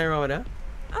 Nothing wrong with that.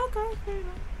 Okay, fair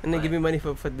enough. And they give me money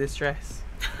for distress.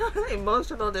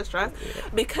 Emotional distress,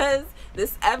 because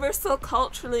this ever so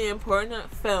culturally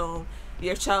important film,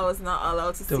 your child is not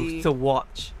allowed to see. To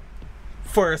watch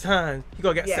first hand. You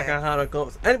gotta get Yeah. second hand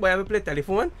accounts. Anybody ever play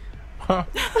telephone?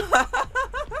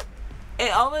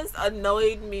 It always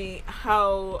annoyed me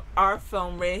how our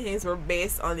film ratings were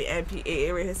based on the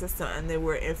MPAA rating system and they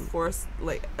were enforced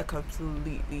like a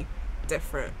completely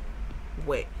different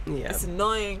way. Yeah. It's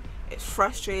annoying, it's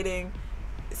frustrating,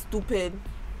 it's stupid,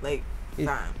 like, It's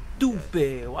damn.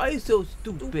 Stupid. Why are you so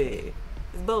stupid?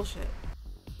 It's bullshit.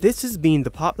 This has been the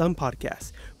Popdown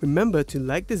Podcast. Remember to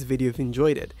like this video if you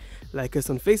enjoyed it. Like us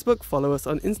on Facebook, follow us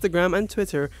on Instagram and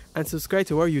Twitter, and subscribe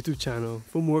to our YouTube channel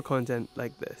for more content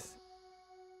like this.